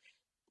there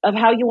of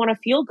how you want to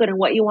feel good and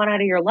what you want out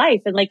of your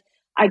life. And like,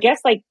 I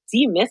guess like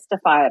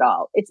demystify it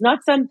all. It's not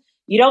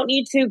you don't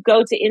need to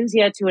go to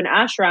India to an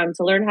ashram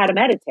to learn how to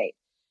meditate.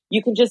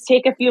 You can just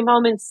take a few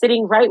moments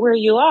sitting right where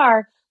you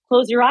are,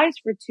 close your eyes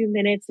for 2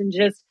 minutes and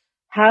just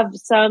have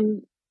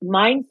some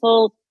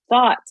mindful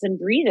thoughts and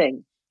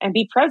breathing and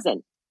be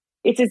present.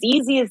 It's as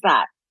easy as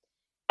that.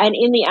 And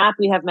in the app,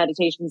 we have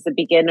meditations that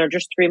begin are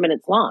just 3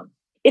 minutes long.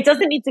 It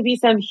doesn't need to be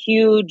some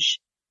huge,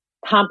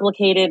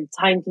 complicated,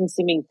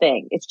 time-consuming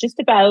thing. It's just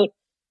about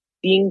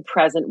being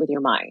present with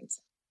your mind.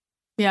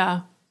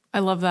 Yeah, I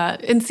love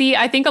that. And see,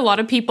 I think a lot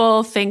of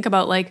people think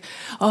about like,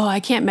 oh,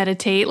 I can't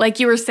meditate. Like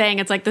you were saying,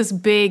 it's like this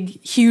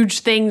big, huge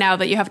thing now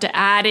that you have to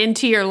add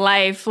into your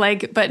life.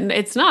 Like, but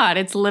it's not.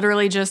 It's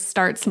literally just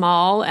start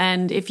small.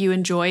 And if you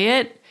enjoy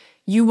it,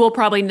 you will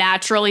probably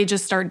naturally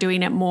just start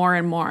doing it more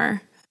and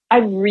more. I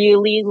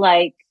really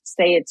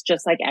say it's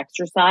just like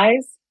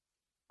exercise.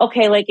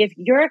 Okay, like if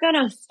you're going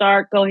to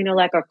start going to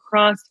like a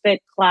CrossFit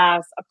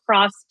class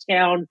across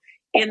town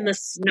in the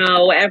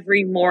snow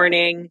every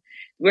morning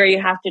where you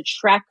have to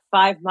trek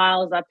 5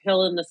 miles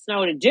uphill in the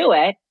snow to do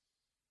it,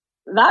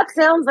 that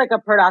sounds like a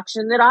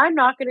production that I'm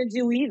not going to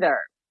do either.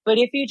 But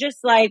if you just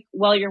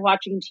while you're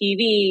watching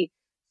TV,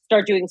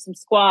 start doing some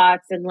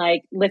squats and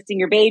like lifting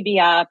your baby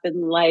up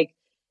and like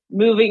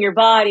moving your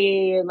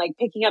body and like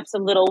picking up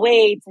some little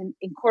weights and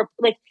incorporate,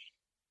 like,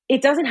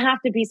 it doesn't have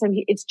to be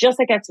it's just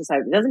like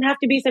exercise. It doesn't have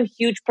to be some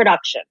huge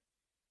production.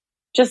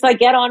 Just like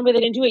get on with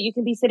it and do it. You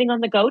can be sitting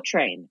on the GO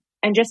train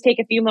and just take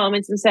a few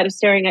moments instead of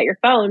staring at your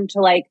phone to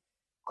like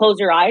close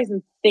your eyes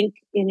and think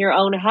in your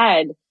own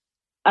head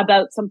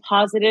about some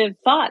positive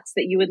thoughts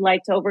that you would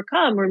like to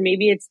overcome. Or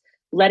maybe it's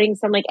letting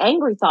some like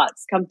angry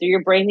thoughts come through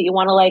your brain that you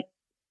want to like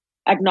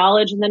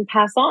acknowledge and then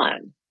pass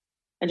on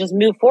and just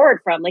move forward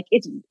from. Like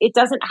it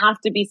doesn't have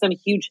to be some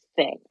huge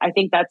thing. I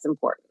think that's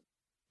important.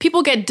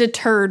 People get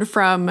deterred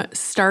from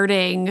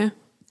starting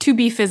to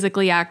be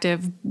physically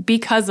active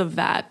because of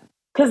that.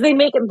 Because they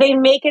make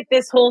it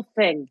this whole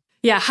thing.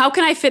 Yeah, how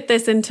can I fit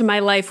this into my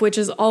life, which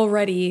is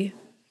already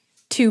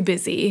too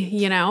busy,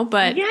 you know?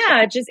 But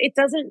yeah,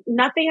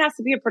 nothing has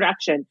to be a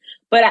production.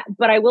 But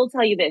I will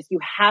tell you this, you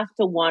have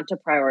to want to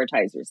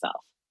prioritize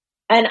yourself.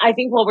 And I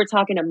think while we're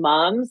talking to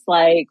moms,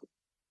 like,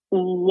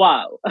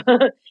 whoa,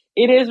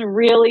 it is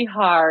really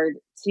hard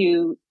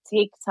to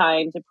take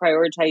time to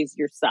prioritize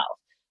yourself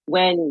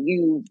when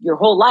your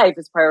whole life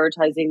is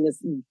prioritizing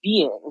this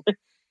being.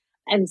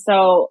 And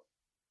so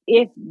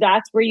if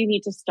that's where you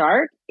need to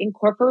start,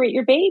 incorporate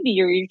your baby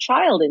or your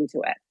child into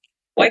it.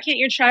 Why can't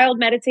your child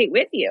meditate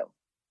with you?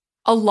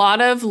 A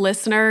lot of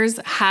listeners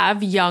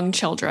have young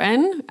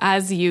children,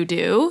 as you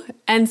do.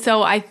 And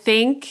so I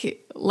think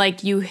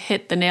like you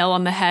hit the nail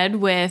on the head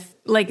with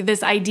like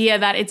this idea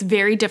that it's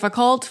very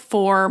difficult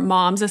for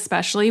moms,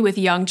 especially with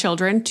young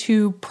children,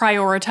 to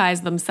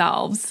prioritize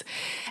themselves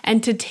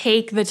and to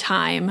take the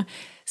time.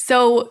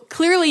 So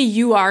clearly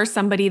you are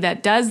somebody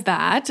that does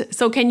that.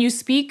 So can you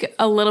speak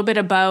a little bit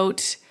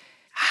about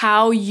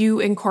how you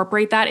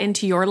incorporate that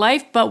into your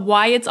life, but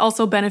why it's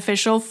also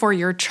beneficial for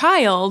your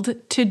child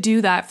to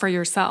do that for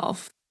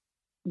yourself?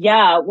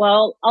 Yeah,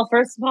 well,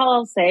 first of all,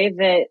 I'll say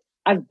that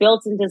I've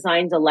built and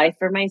designed a life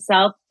for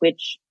myself,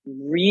 which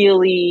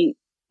really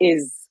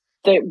is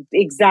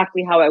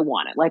exactly how I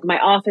want it. Like my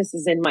office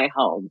is in my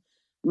home.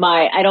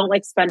 I don't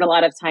like spend a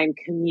lot of time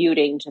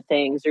commuting to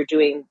things or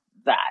doing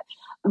that.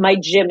 My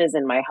gym is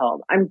in my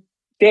home. I'm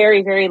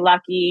very, very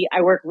lucky.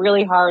 I work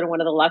really hard.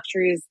 One of the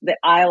luxuries that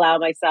I allow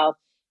myself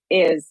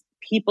is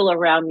people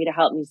around me to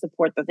help me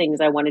support the things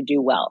I want to do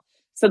well.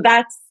 So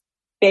that's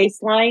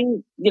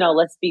baseline. You know,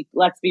 let's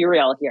be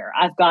real here.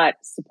 I've got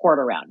support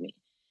around me.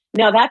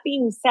 Now, that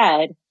being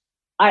said,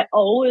 I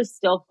always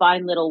still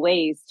find little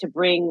ways to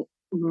bring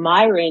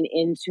Myron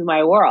into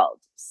my world.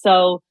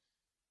 So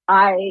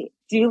I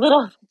do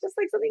just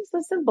like something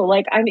so simple.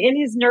 Like I'm in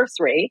his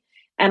nursery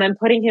and I'm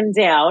putting him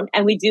down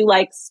and we do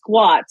like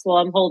squats while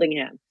I'm holding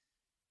him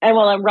and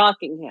while I'm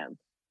rocking him.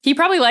 He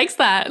probably likes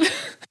that.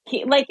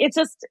 It's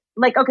just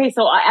like, okay,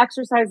 so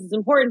exercise is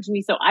important to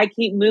me. So I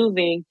keep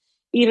moving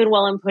even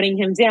while I'm putting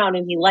him down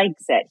and he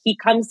likes it. He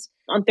comes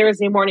on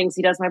Thursday mornings.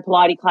 He does my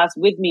Pilates class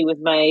with me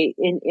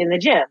in the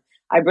gym.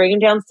 I bring him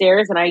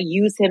downstairs and I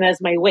use him as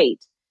my weight.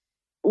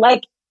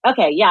 Like,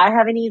 okay, yeah, I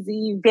have an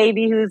easy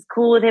baby who's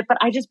cool with it, but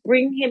I just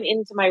bring him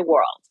into my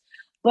world.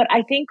 But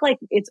I think like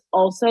it's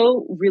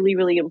also really,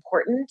 really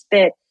important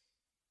that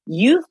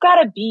you've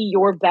got to be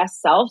your best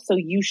self. So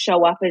you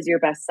show up as your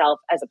best self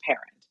as a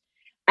parent.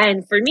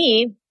 And for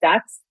me,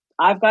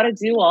 I've got to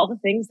do all the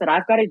things that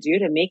I've got to do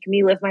to make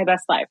me live my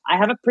best life. I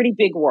have a pretty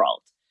big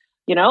world.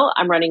 You know,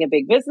 I'm running a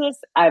big business.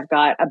 I've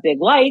got a big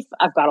life.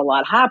 I've got a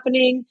lot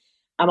happening.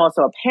 I'm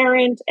also a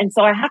parent. And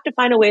so I have to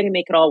find a way to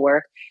make it all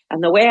work.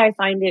 And the way I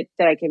find it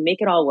that I can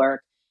make it all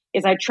work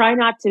is I try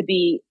not to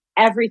be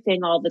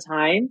everything all the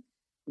time.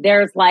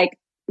 There's like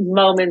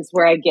moments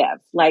where I give.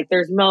 Like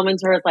there's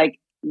moments where it's like,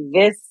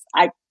 this,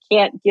 I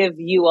can't give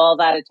you all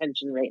that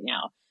attention right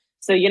now.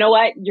 So you know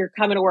what? You're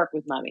coming to work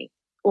with mommy,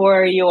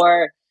 or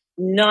you're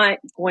not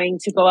going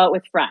to go out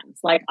with friends.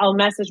 Like I'll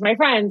message my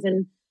friends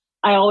and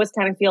I always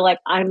kind of feel like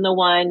I'm the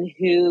one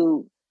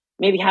who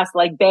maybe has to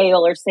like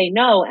bail or say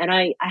no. And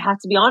I have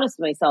to be honest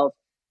with myself.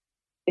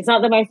 It's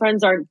not that my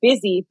friends aren't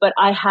busy, but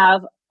I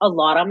have a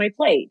lot on my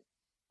plate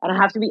and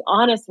I have to be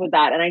honest with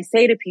that. And I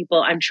say to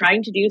people, I'm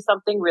trying to do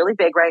something really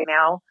big right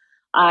now.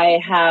 I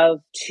have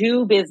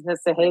 2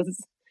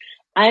 businesses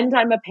and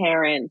I'm a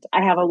parent.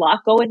 I have a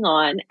lot going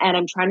on and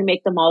I'm trying to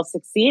make them all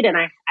succeed. And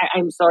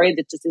I'm sorry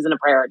that just isn't a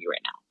priority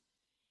right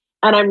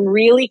now. And I'm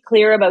really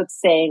clear about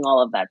saying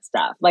all of that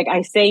stuff. Like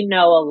I say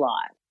no a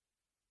lot.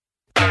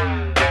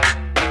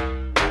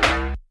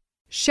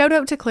 Shout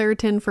out to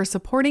Claritin for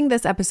supporting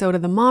this episode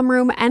of The Mom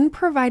Room and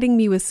providing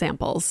me with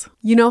samples.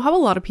 You know how a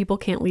lot of people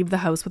can't leave the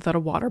house without a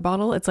water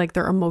bottle? It's like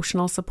their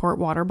emotional support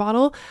water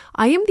bottle.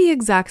 I am the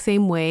exact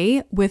same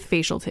way with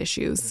facial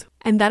tissues.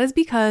 And that is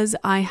because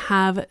I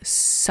have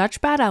such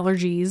bad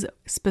allergies,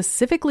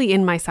 specifically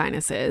in my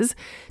sinuses,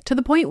 to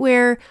the point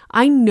where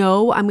I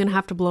know I'm going to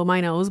have to blow my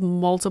nose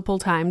multiple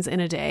times in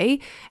a day,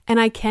 and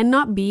I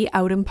cannot be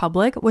out in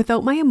public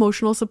without my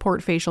emotional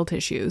support facial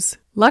tissues.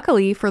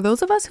 Luckily, for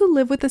those of us who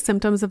live with the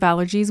symptoms of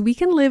allergies, we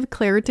can live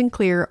Claritin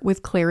Clear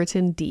with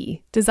Claritin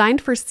D.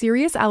 Designed for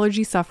serious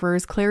allergy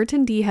sufferers,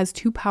 Claritin D has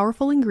 2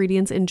 powerful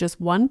ingredients in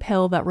just one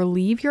pill that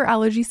relieve your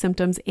allergy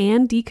symptoms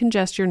and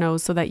decongest your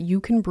nose so that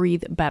you can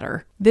breathe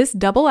better. This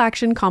double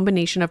action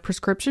combination of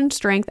prescription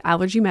strength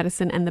allergy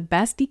medicine and the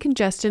best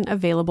decongestant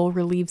available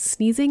relieves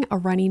sneezing, a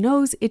runny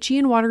nose, itchy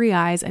and watery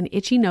eyes, an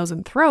itchy nose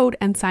and throat,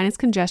 and sinus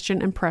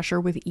congestion and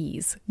pressure with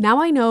ease.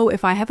 Now I know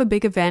if I have a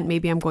big event,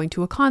 maybe I'm going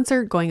to a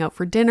concert, going out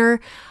for dinner,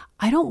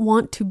 I don't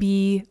want to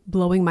be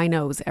blowing my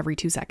nose every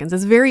 2 seconds.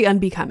 It's very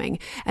unbecoming.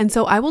 And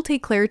so I will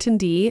take Claritin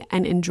D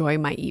and enjoy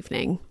my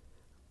evening.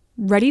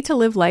 Ready to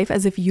live life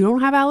as if you don't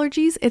have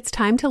allergies? It's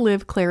time to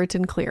live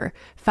Claritin Clear.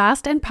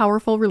 Fast and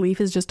powerful relief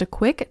is just a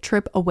quick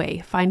trip away.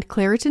 Find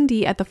Claritin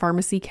D at the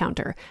pharmacy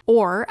counter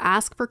or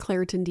ask for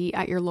Claritin D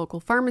at your local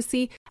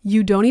pharmacy.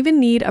 You don't even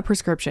need a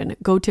prescription.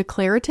 Go to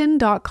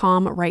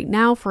Claritin.com right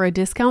now for a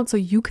discount so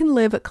you can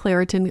live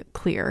Claritin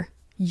Clear.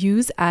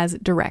 Use as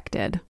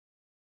directed.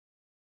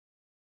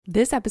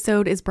 This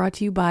episode is brought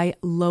to you by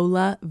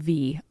Lola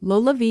V.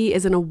 Lola V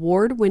is an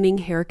award-winning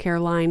hair care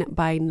line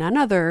by none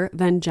other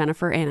than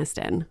Jennifer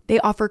Aniston. They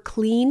offer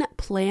clean,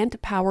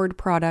 plant-powered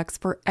products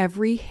for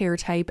every hair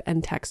type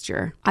and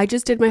texture. I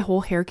just did my whole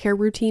hair care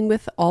routine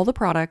with all the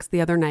products the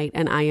other night,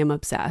 and I am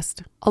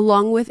obsessed.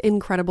 Along with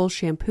incredible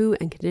shampoo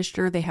and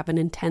conditioner, they have an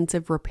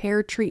intensive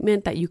repair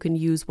treatment that you can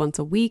use once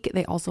a week.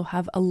 They also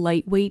have a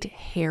lightweight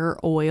hair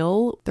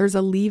oil. There's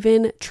a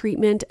leave-in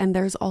treatment, and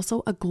there's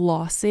also a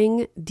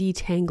glossing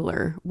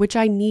detangler, which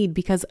I need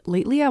because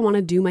lately I want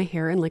to do my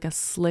hair in like a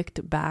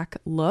slicked back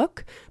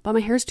look, but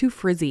my hair's too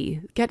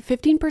frizzy. Get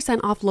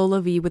 15% off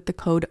Lola V with the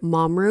code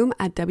MOMROOM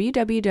at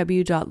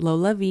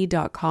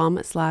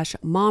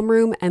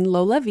www.lolav.com/momroom, and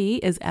Lola V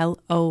is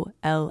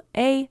LOLAVIE.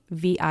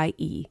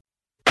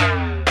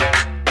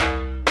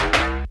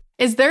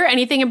 Is there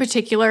anything in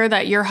particular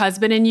that your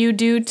husband and you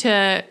do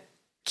to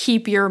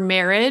keep your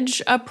marriage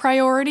a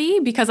priority?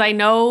 Because I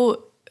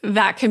know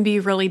that can be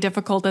really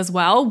difficult as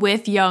well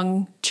with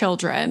young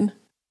children.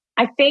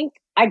 I think,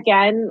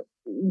 again,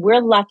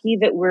 we're lucky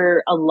that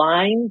we're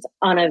aligned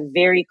on a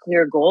very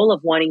clear goal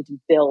of wanting to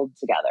build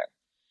together.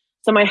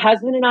 So my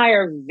husband and I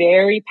are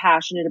very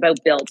passionate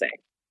about building.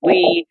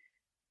 We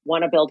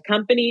want to build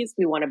companies.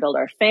 We want to build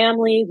our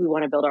family. We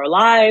want to build our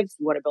lives.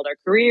 We want to build our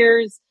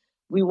careers.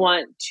 We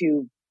want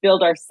to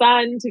build our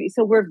son.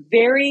 So we're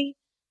very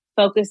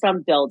focused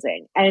on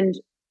building. And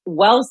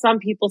while some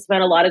people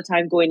spend a lot of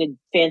time going to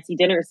fancy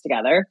dinners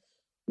together,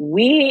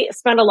 we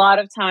spend a lot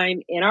of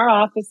time in our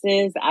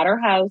offices, at our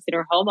house, in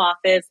our home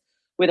office,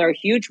 with our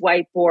huge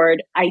whiteboard,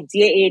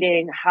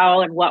 ideating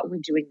how and what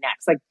we're doing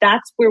next. Like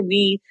that's where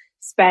we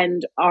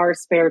spend our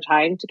spare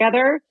time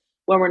together.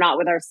 When we're not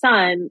with our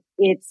son,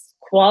 it's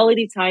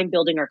quality time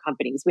building our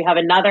companies. We have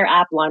another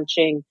app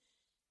launching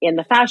in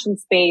the fashion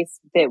space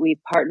that we've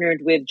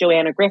partnered with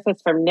Joanna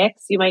Griffiths from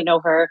NYX. You might know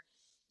her.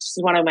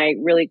 She's one of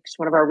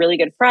our really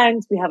good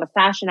friends. We have a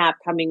fashion app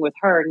coming with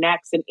her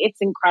next, and it's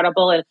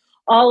incredible. And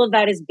all of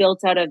that is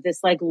built out of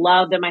this like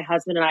love that my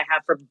husband and I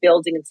have for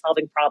building and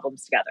solving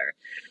problems together.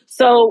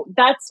 So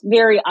that's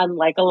very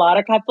unlike a lot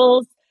of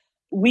couples.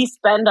 We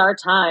spend our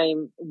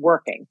time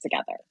working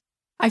together.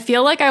 I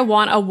feel like I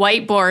want a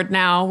whiteboard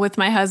now with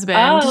my husband.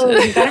 Oh,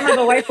 you gotta have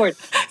a whiteboard.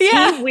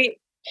 Yeah.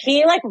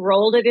 He like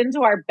rolled it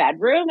into our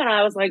bedroom, and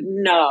I was like,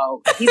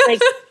 no.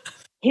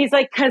 He's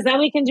like, cause then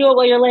we can do it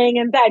while you're laying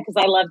in bed. Cause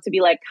I love to be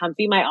like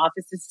comfy. My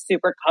office is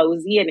super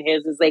cozy and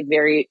his is like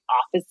very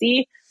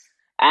officey.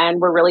 And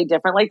we're really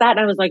different like that. And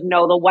I was like,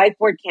 no, the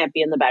whiteboard can't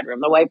be in the bedroom.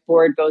 The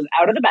whiteboard goes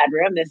out of the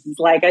bedroom. This is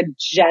like a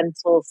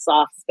gentle,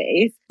 soft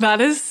space. That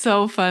is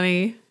so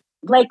funny.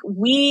 Like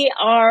we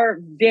are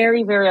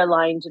very, very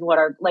aligned in what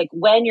our, like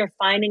when you're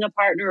finding a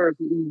partner or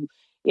who,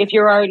 if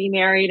you're already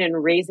married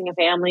and raising a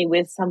family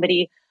with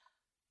somebody,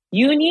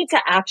 you need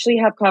to actually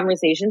have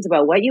conversations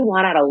about what you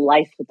want out of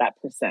life with that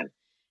person.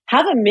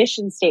 Have a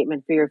mission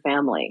statement for your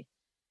family.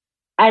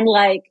 And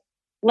like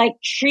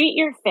treat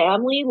your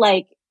family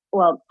like,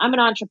 well, I'm an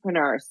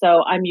entrepreneur,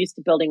 so I'm used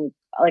to building,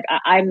 like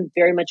I'm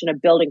very much in a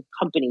building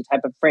company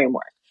type of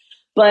framework.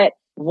 But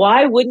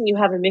why wouldn't you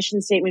have a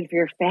mission statement for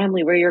your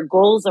family where your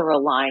goals are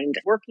aligned,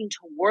 working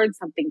towards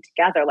something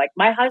together? Like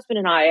my husband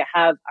and I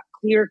have a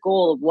clear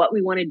goal of what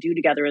we want to do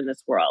together in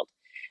this world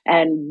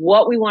and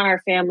what we want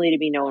our family to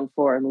be known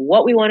for and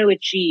what we want to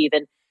achieve.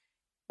 And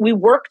we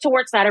work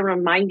towards that and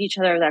remind each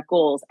other of that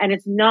goals. And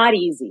it's not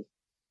easy.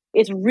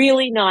 It's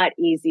really not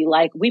easy.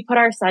 Like we put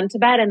our son to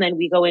bed and then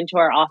we go into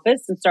our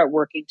office and start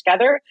working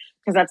together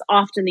because that's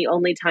often the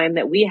only time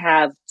that we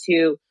have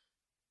to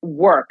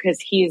work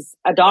because he's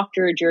a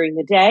doctor during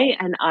the day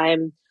and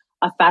I'm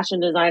a fashion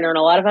designer and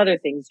a lot of other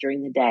things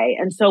during the day.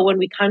 And so when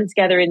we come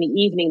together in the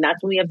evening,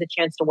 that's when we have the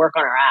chance to work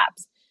on our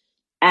apps.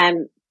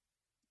 And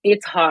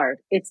It's hard.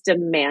 It's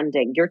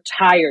demanding. You're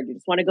tired. You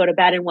just want to go to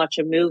bed and watch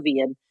a movie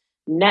and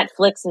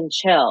Netflix and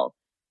chill.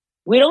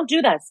 We don't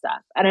do that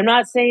stuff. And I'm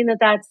not saying that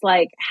that's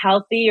like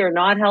healthy or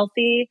not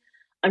healthy.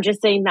 I'm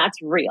just saying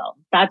that's real.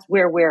 That's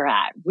where we're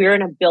at. We're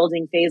in a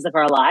building phase of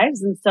our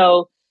lives. And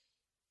so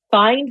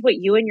find what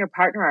you and your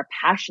partner are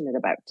passionate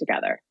about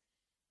together.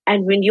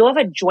 And when you have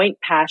a joint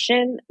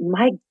passion,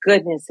 my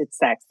goodness, it's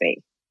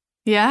sexy.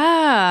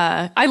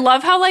 Yeah. I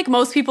love how like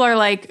most people are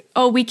like,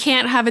 oh, we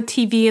can't have a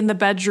TV in the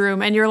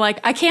bedroom. And you're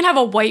like, I can't have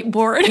a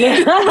whiteboard.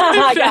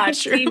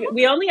 Gosh,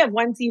 we only have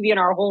one TV in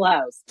our whole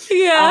house.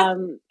 Yeah.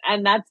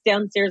 And that's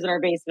downstairs in our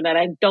basement. And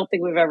I don't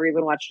think we've ever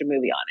even watched a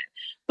movie on it.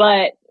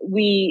 But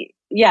we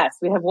have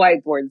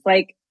whiteboards.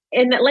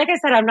 And like I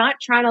said, I'm not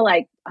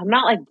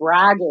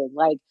bragging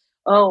like,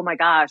 oh my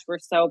gosh, we're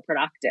so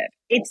productive.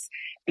 It's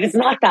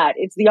not that.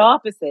 It's the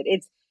opposite.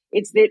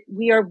 It's that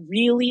we are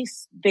really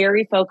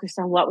very focused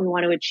on what we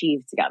want to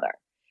achieve together.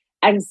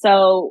 And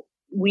so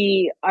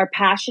we are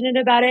passionate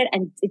about it,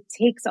 and it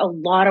takes a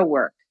lot of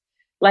work.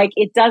 Like,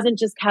 it doesn't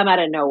just come out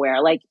of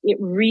nowhere. Like, it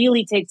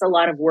really takes a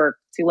lot of work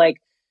to like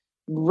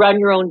run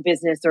your own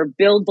business or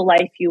build the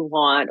life you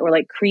want, or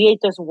like create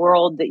this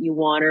world that you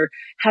want, or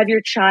have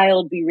your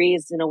child be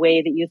raised in a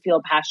way that you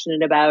feel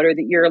passionate about or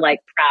that you're like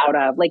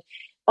proud of. Like,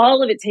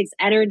 all of it takes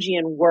energy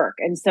and work.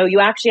 And so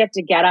you actually have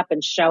to get up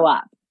and show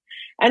up.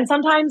 And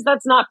sometimes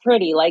that's not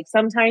pretty. Like,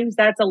 sometimes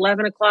that's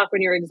 11 o'clock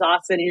when you're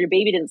exhausted and your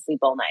baby didn't sleep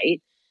all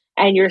night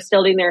and you're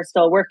still in there,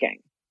 still working.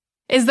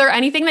 Is there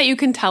anything that you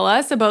can tell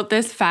us about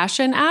this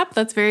fashion app?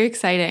 That's very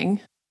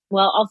exciting.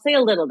 Well, I'll say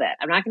a little bit.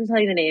 I'm not going to tell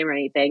you the name or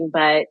anything,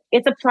 but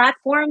it's a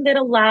platform that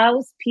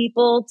allows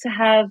people to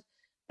have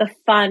the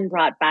fun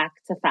brought back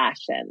to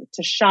fashion,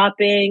 to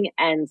shopping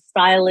and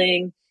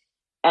styling.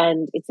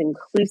 And it's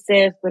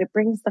inclusive, but it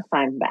brings the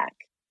fun back.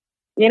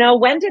 You know,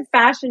 when did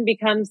fashion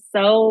become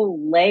so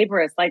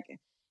laborious? Like,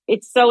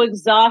 it's so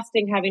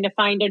exhausting having to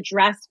find a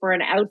dress for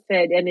an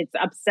outfit, and it's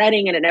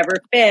upsetting and it never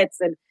fits.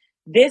 And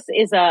this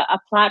is a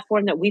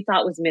platform that we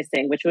thought was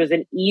missing, which was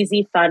an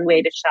easy, fun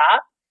way to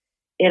shop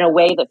in a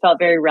way that felt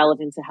very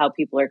relevant to how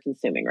people are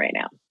consuming right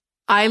now.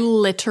 I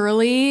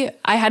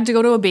had to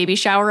go to a baby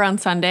shower on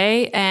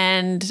Sunday,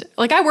 and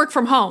like, I work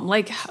from home,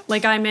 like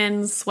I'm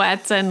in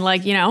sweats and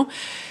like, you know,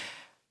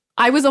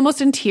 I was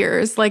almost in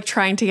tears, like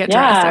trying to get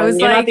dressed. I was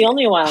you're like, not the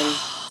only one.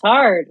 It's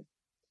hard.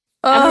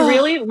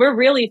 And we're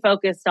really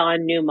focused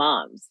on new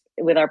moms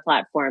with our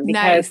platform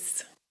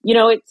because, you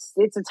know,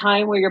 it's a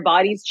time where your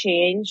body's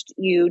changed.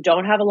 You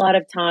don't have a lot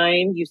of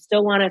time. You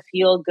still want to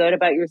feel good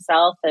about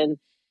yourself, and,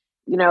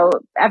 you know,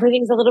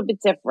 everything's a little bit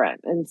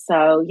different. And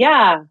so,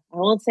 yeah, I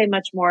won't say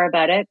much more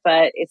about it,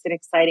 but it's an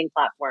exciting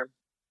platform.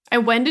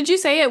 And when did you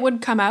say it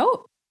would come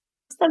out?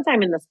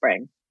 Sometime in the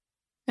spring.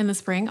 In the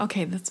spring?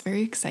 Okay, that's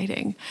very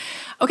exciting.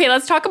 Okay,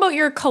 let's talk about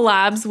your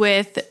collabs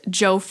with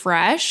Joe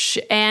Fresh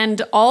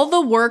and all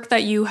the work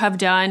that you have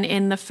done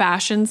in the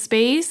fashion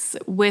space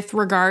with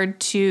regard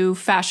to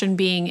fashion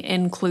being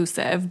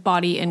inclusive,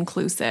 body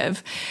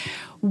inclusive.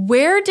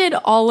 Where did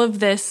all of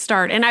this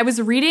start? And I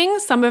was reading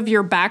some of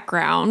your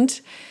background,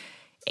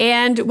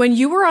 and when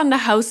you were on the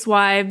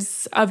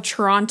Housewives of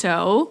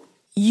Toronto,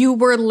 you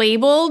were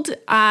labeled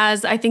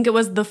as, I think it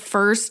was the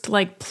first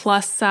like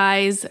plus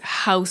size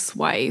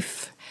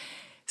housewife.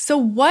 So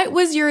what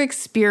was your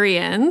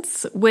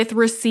experience with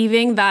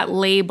receiving that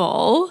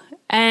label,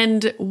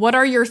 and what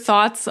are your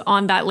thoughts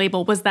on that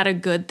label? Was that a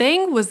good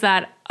thing? Was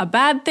that a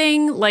bad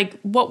thing? Like,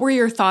 what were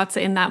your thoughts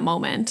in that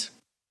moment?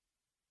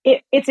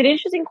 It's an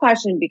interesting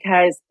question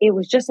because it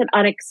was just an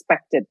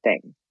unexpected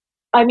thing.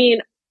 I mean,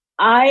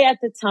 at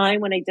the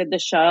time when I did the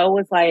show,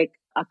 was like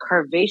a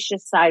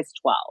curvaceous size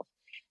 12.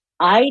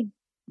 I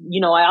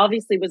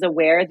obviously was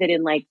aware that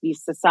in like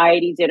these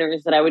society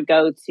dinners that I would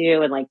go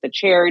to and like the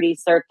charity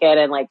circuit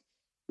and like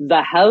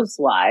the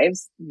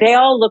Housewives, they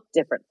all look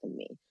different than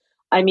me.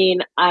 I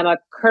mean, I'm a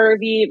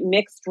curvy,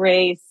 mixed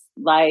race,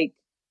 like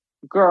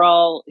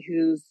girl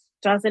who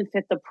doesn't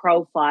fit the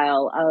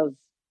profile of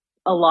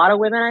a lot of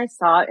women I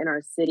saw in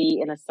our city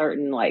in a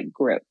certain like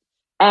group.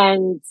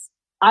 And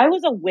I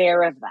was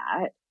aware of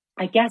that.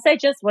 I guess I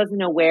just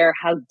wasn't aware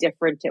how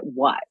different it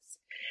was.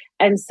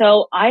 And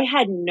so I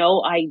had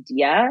no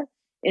idea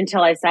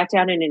until I sat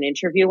down in an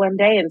interview one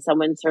day and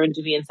someone turned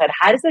to me and said,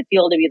 "How does it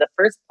feel to be the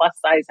first plus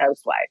size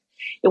housewife?"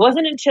 It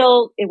wasn't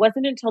until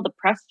the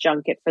press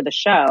junket for the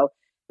show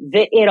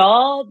that it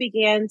all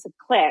began to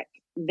click,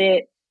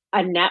 that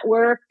a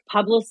network,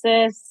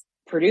 publicists,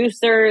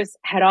 producers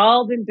had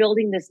all been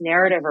building this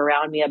narrative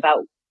around me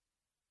about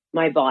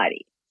my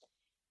body.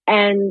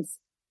 And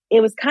it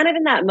was kind of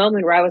in that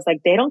moment where I was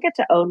like, they don't get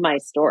to own my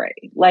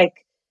story. Like,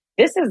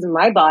 this is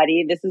my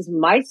body. This is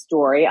my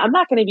story. I'm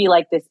not going to be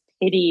like this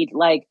pitied,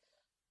 like,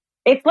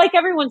 it's like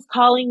everyone's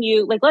calling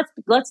you, like,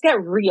 let's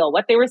get real.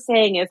 What they were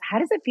saying is, how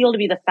does it feel to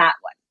be the fat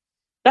one?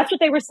 That's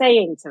what they were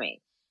saying to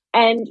me.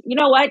 And you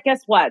know what?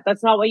 Guess what?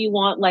 That's not what you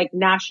want, like,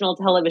 national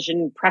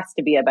television press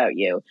to be about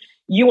you.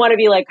 You want to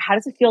be like, how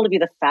does it feel to be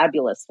the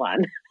fabulous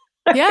one?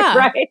 Yeah.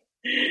 Right?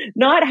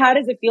 Not how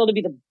does it feel to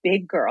be the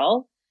big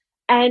girl?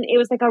 And it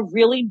was like a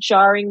really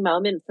jarring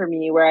moment for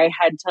me where I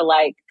had to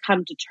like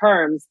come to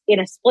terms in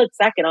a split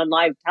second on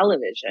live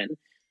television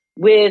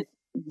with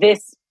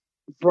this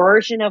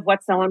version of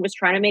what someone was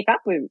trying to make up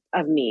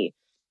of me.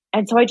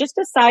 And so I just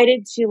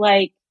decided to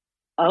like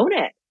own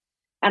it.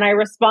 And I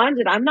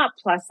responded, I'm not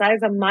plus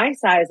size, I'm my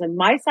size, and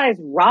my size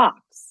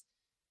rocks.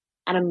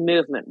 And a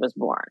movement was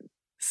born.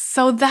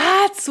 So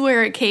that's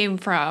where it came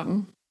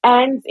from.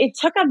 And it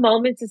took a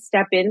moment to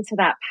step into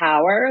that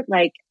power.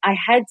 Like I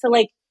had to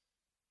like,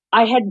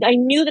 I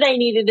knew that I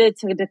needed it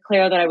to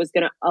declare that I was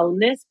going to own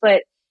this,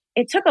 but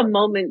it took a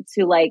moment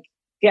to like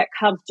get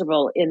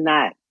comfortable in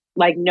that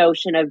like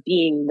notion of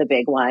being the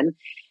big one.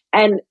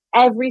 And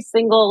every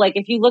single, like,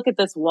 if you look at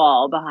this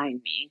wall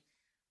behind me,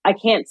 I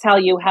can't tell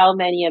you how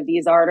many of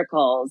these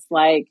articles,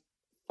 like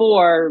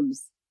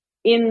Forbes,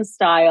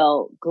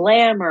 InStyle,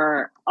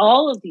 Glamour,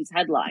 all of these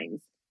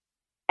headlines,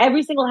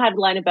 every single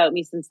headline about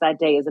me since that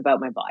day is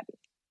about my body.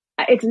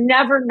 It's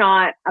never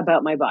not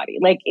about my body.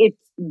 Like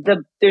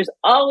there's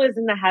always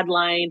in the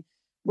headline,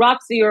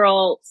 Roxy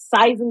Earle,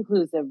 size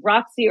inclusive,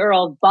 Roxy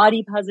Earle,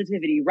 body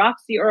positivity,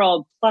 Roxy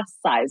Earle, plus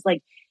size.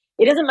 Like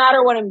it doesn't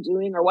matter what I'm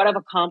doing or what I've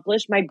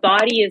accomplished. My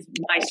body is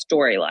my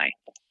storyline.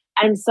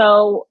 And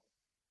so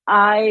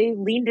I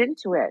leaned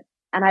into it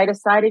and I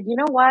decided, you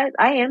know what?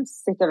 I am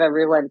sick of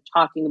everyone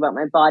talking about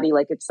my body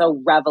like it's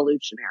so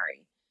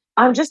revolutionary.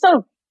 I'm just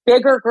a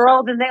bigger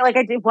girl than they like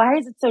I did. Why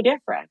is it so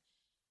different?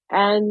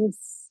 And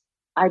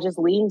I just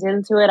leaned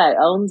into it. I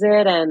owned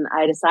it. And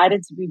I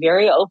decided to be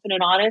very open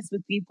and honest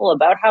with people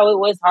about how it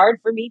was hard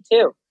for me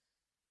too.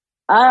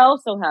 I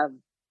also have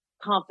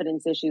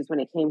confidence issues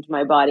when it came to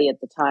my body at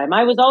the time.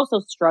 I was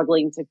also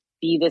struggling to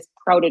be this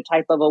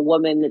prototype of a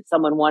woman that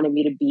someone wanted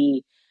me to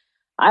be.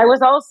 I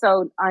was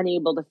also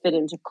unable to fit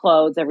into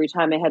clothes every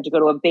time I had to go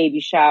to a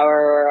baby shower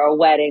or a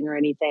wedding or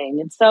anything.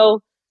 And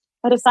so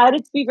I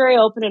decided to be very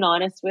open and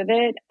honest with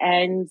it.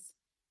 And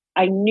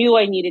I knew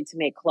I needed to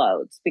make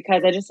clothes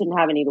because I just didn't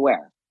have any to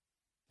wear.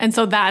 And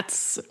so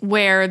that's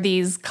where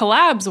these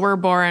collabs were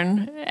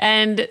born.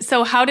 And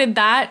so how did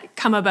that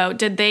come about?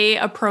 Did they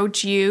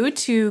approach you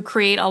to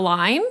create a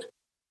line?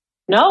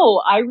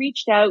 No, I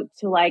reached out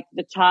to like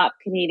the top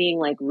Canadian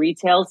like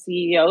retail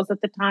CEOs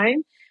at the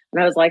time.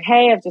 And I was like,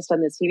 hey, I've just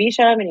done this TV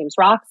show. My name's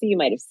Roxy. You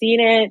might have seen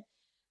it.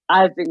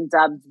 I've been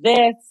dubbed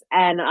this.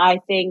 And I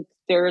think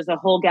there's a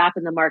whole gap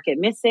in the market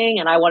missing.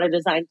 And I want to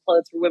design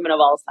clothes for women of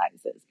all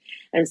sizes.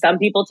 And some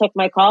people took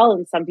my call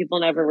and some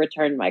people never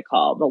returned my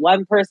call. But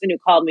one person who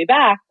called me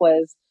back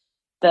was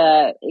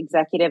the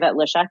executive at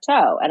Le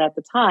Chateau. And at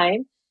the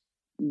time,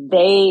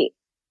 they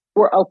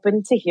were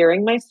open to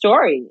hearing my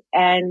story.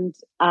 And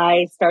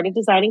I started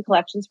designing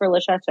collections for Le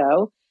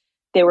Chateau.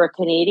 They were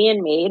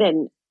Canadian made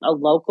and a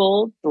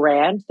local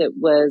brand that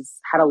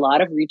had a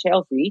lot of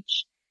retail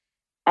reach.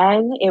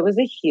 And it was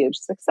a huge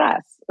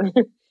success.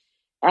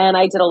 And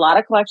I did a lot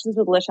of collections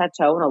with Le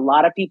Chateau and a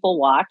lot of people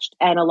watched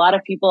and a lot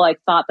of people like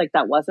thought like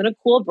that wasn't a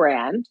cool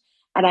brand.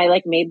 And I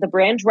like made the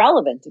brand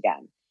relevant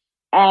again.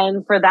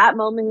 And for that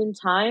moment in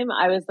time,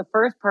 I was the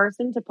first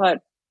person to put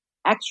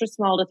extra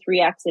small to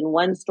 3X in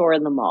one store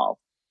in the mall.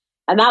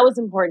 And that was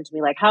important to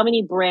me. Like how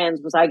many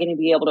brands was I going to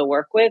be able to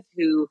work with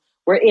who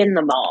were in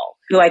the mall,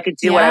 who I could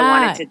do what I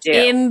wanted to do.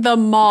 In the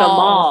mall. The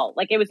mall.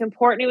 Like it was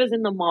important. It was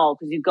in the mall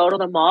because you go to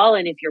the mall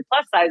and if you're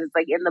plus size, it's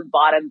like in the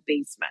bottom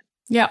basement.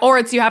 Yeah. Or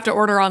you have to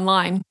order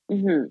online.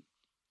 Mm-hmm.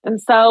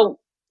 And so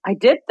I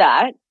did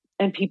that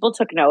and people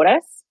took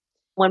notice.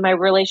 When my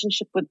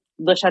relationship with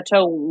Le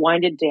Chateau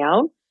winded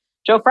down,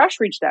 Joe Fresh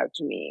reached out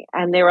to me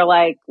and they were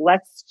like,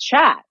 let's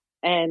chat.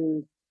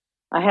 And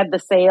I had the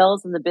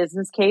sales and the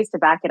business case to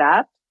back it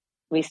up.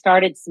 We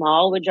started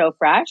small with Joe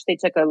Fresh. They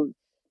took a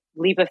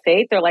leap of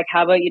faith. They're like,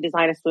 how about you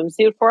design a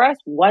swimsuit for us?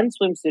 One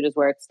swimsuit is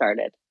where it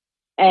started.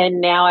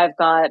 And now I've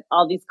got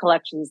all these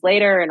collections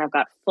later and I've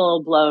got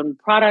full blown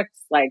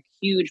products, like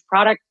huge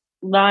product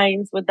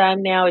lines with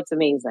them now. It's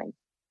amazing.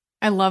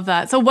 I love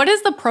that. So what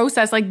is the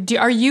process? Like,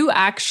 are you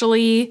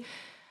actually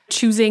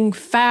choosing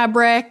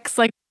fabrics?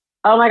 Like,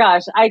 oh my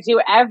gosh, I do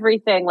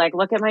everything. Like,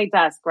 look at my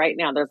desk right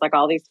now. There's like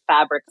all these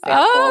fabric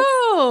samples.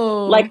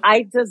 Oh, like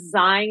I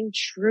design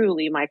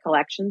truly my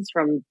collections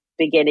from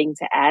beginning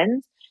to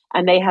end.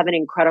 And they have an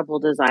incredible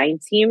design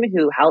team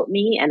who help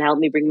me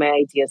bring my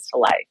ideas to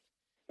life.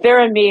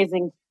 They're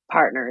amazing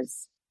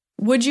partners.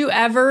 Would you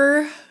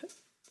ever,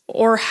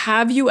 or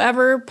have you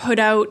ever put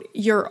out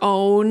your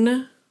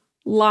own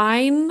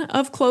line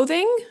of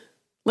clothing?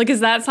 Like,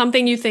 is that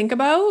something you think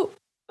about?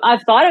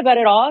 I've thought about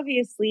it,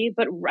 obviously,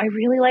 but I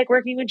really like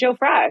working with Joe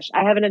Fresh.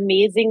 I have an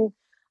amazing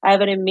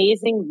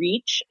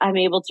reach. I'm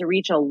able to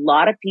reach a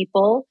lot of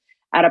people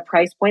at a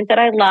price point that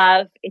I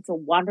love. It's a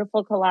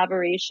wonderful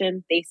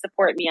collaboration. They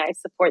support me. I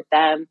support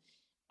them.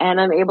 And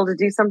I'm able to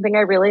do something I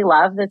really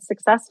love that's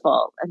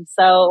successful. And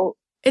so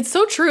it's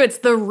so true. It's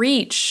the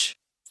reach.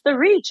 It's the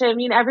reach. I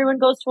mean, everyone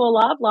goes to a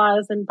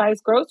Loblaws and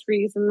buys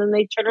groceries and then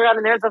they turn around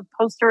and there's a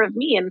poster of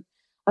me in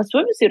a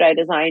swimsuit I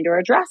designed or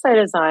a dress I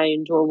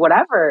designed or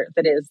whatever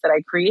that is that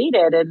I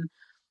created. And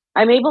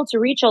I'm able to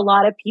reach a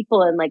lot of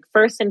people. And like,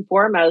 first and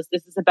foremost,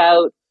 this is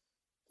about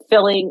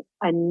filling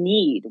a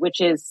need,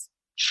 which is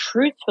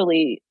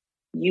truthfully,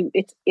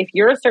 if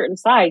you're a certain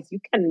size, you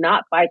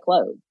cannot buy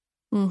clothes.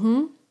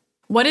 Mm-hmm.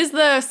 What is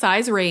the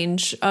size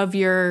range of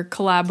your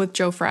collab with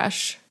Joe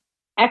Fresh?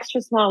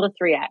 Extra small to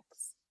 3X.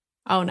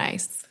 Oh,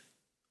 nice.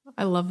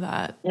 I love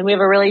that. And we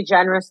have a really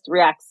generous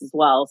 3X as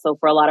well. So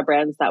for a lot of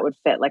brands, that would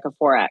fit like a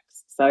 4X.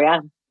 So yeah,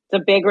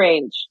 it's a big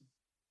range.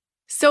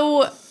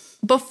 So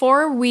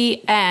before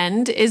we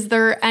end, is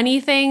there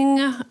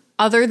anything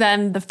other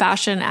than the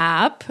fashion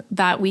app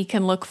that we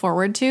can look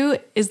forward to?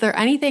 Is there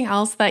anything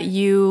else that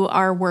you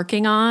are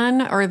working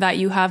on or that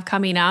you have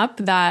coming up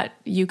that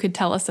you could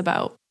tell us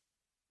about?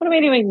 What am I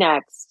doing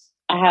next?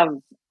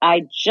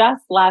 I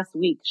just last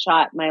week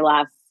shot my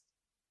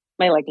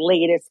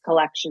latest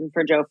collection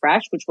for Joe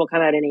Fresh, which will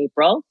come out in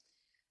April.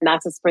 And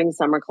that's a spring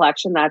summer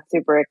collection. That's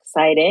super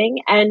exciting.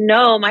 And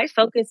no, my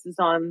focus is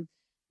on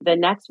the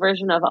next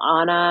version of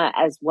Anna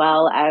as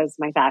well as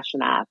my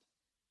fashion app.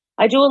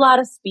 I do a lot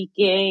of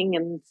speaking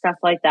and stuff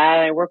like that.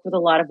 I work with a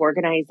lot of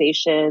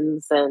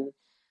organizations and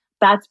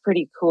that's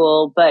pretty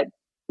cool. But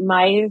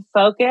my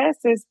focus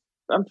is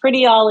I'm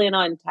pretty all in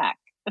on tech.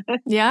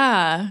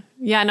 Yeah.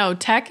 Yeah, no,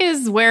 tech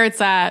is where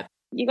it's at.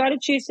 You got to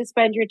choose to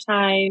spend your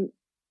time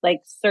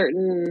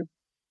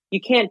you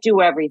can't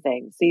do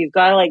everything. So you've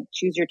got to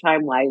choose your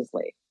time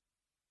wisely.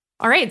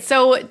 All right.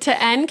 So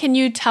to end, can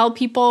you tell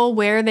people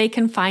where they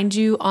can find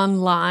you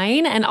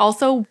online? And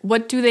also,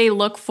 what do they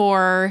look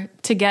for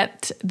to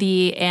get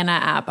the Anna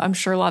app? I'm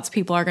sure lots of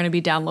people are going to be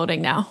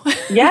downloading now.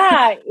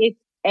 Yeah, it's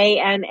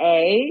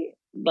ANA,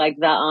 like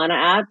the Anna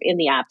app in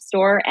the App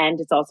Store. And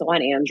it's also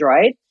on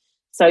Android.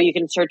 So you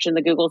can search in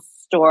the Google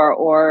Store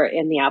or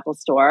in the Apple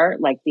Store,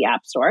 like the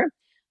App Store.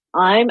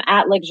 I'm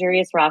at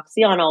Luxurious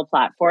Roxy on all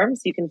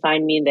platforms. You can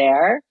find me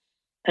there.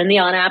 And the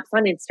Anna app's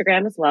on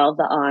Instagram as well,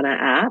 the Anna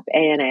app,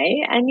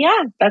 ANA. And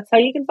yeah, that's how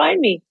you can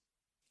find me.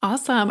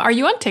 Awesome. Are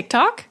you on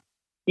TikTok?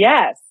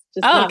 Yes.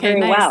 Just not okay,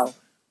 very nice. well.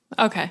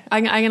 Okay.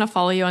 I'm going to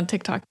follow you on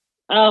TikTok.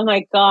 Oh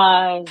my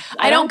God.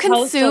 I don't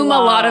consume a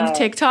lot of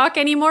TikTok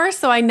anymore,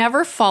 so I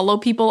never follow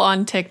people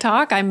on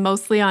TikTok. I'm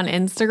mostly on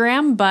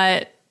Instagram,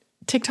 but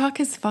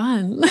TikTok is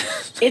fun.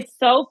 It's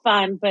so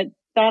fun. But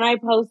then I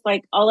post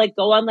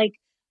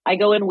I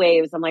go in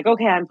waves. I'm like,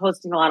 okay, I'm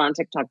posting a lot on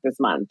TikTok this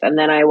month. And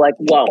then I won't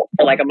for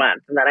a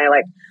month. And then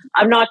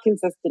I'm not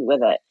consistent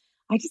with it.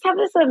 I just have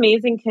this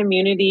amazing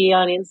community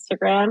on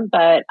Instagram,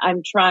 but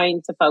I'm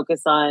trying to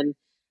focus on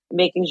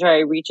making sure I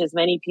reach as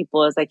many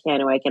people as I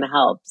can who I can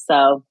help.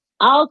 So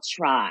I'll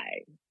try.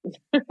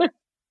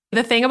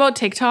 The thing about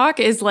TikTok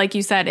is, like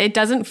you said, it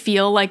doesn't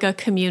feel like a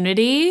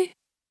community.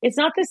 It's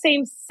not the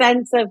same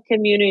sense of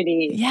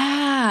community.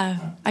 Yeah,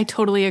 I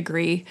totally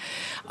agree.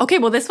 Okay,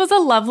 well, this was a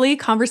lovely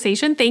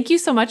conversation. Thank you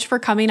so much for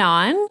coming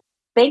on.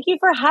 Thank you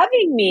for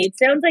having me. It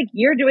sounds like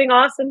you're doing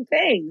awesome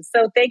things.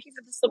 So thank you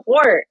for the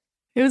support.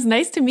 It was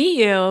nice to meet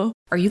you.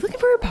 Are you looking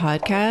for a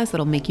podcast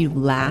that'll make you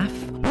laugh?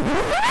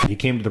 You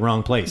came to the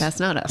wrong place. That's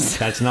not us.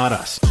 That's not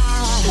us.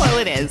 Well,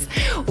 it is.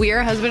 We are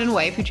a husband and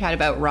wife who chat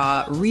about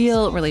raw,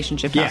 real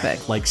relationship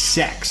topics. Like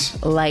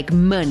sex. Like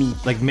money.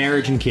 Like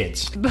marriage and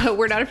kids. But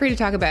we're not afraid to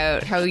talk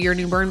about how your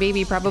newborn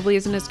baby probably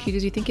isn't as cute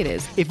as you think it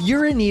is. If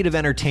you're in need of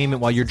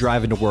entertainment while you're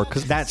driving to work,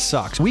 because that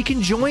sucks, we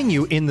can join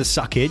you in the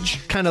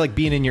suckage, kind of like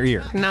being in your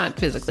ear. Not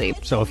physically.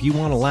 So if you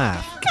want to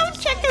laugh, Come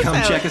check us out.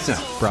 Come check us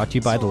out. Brought to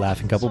you by the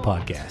Laughing Couple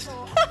Podcast.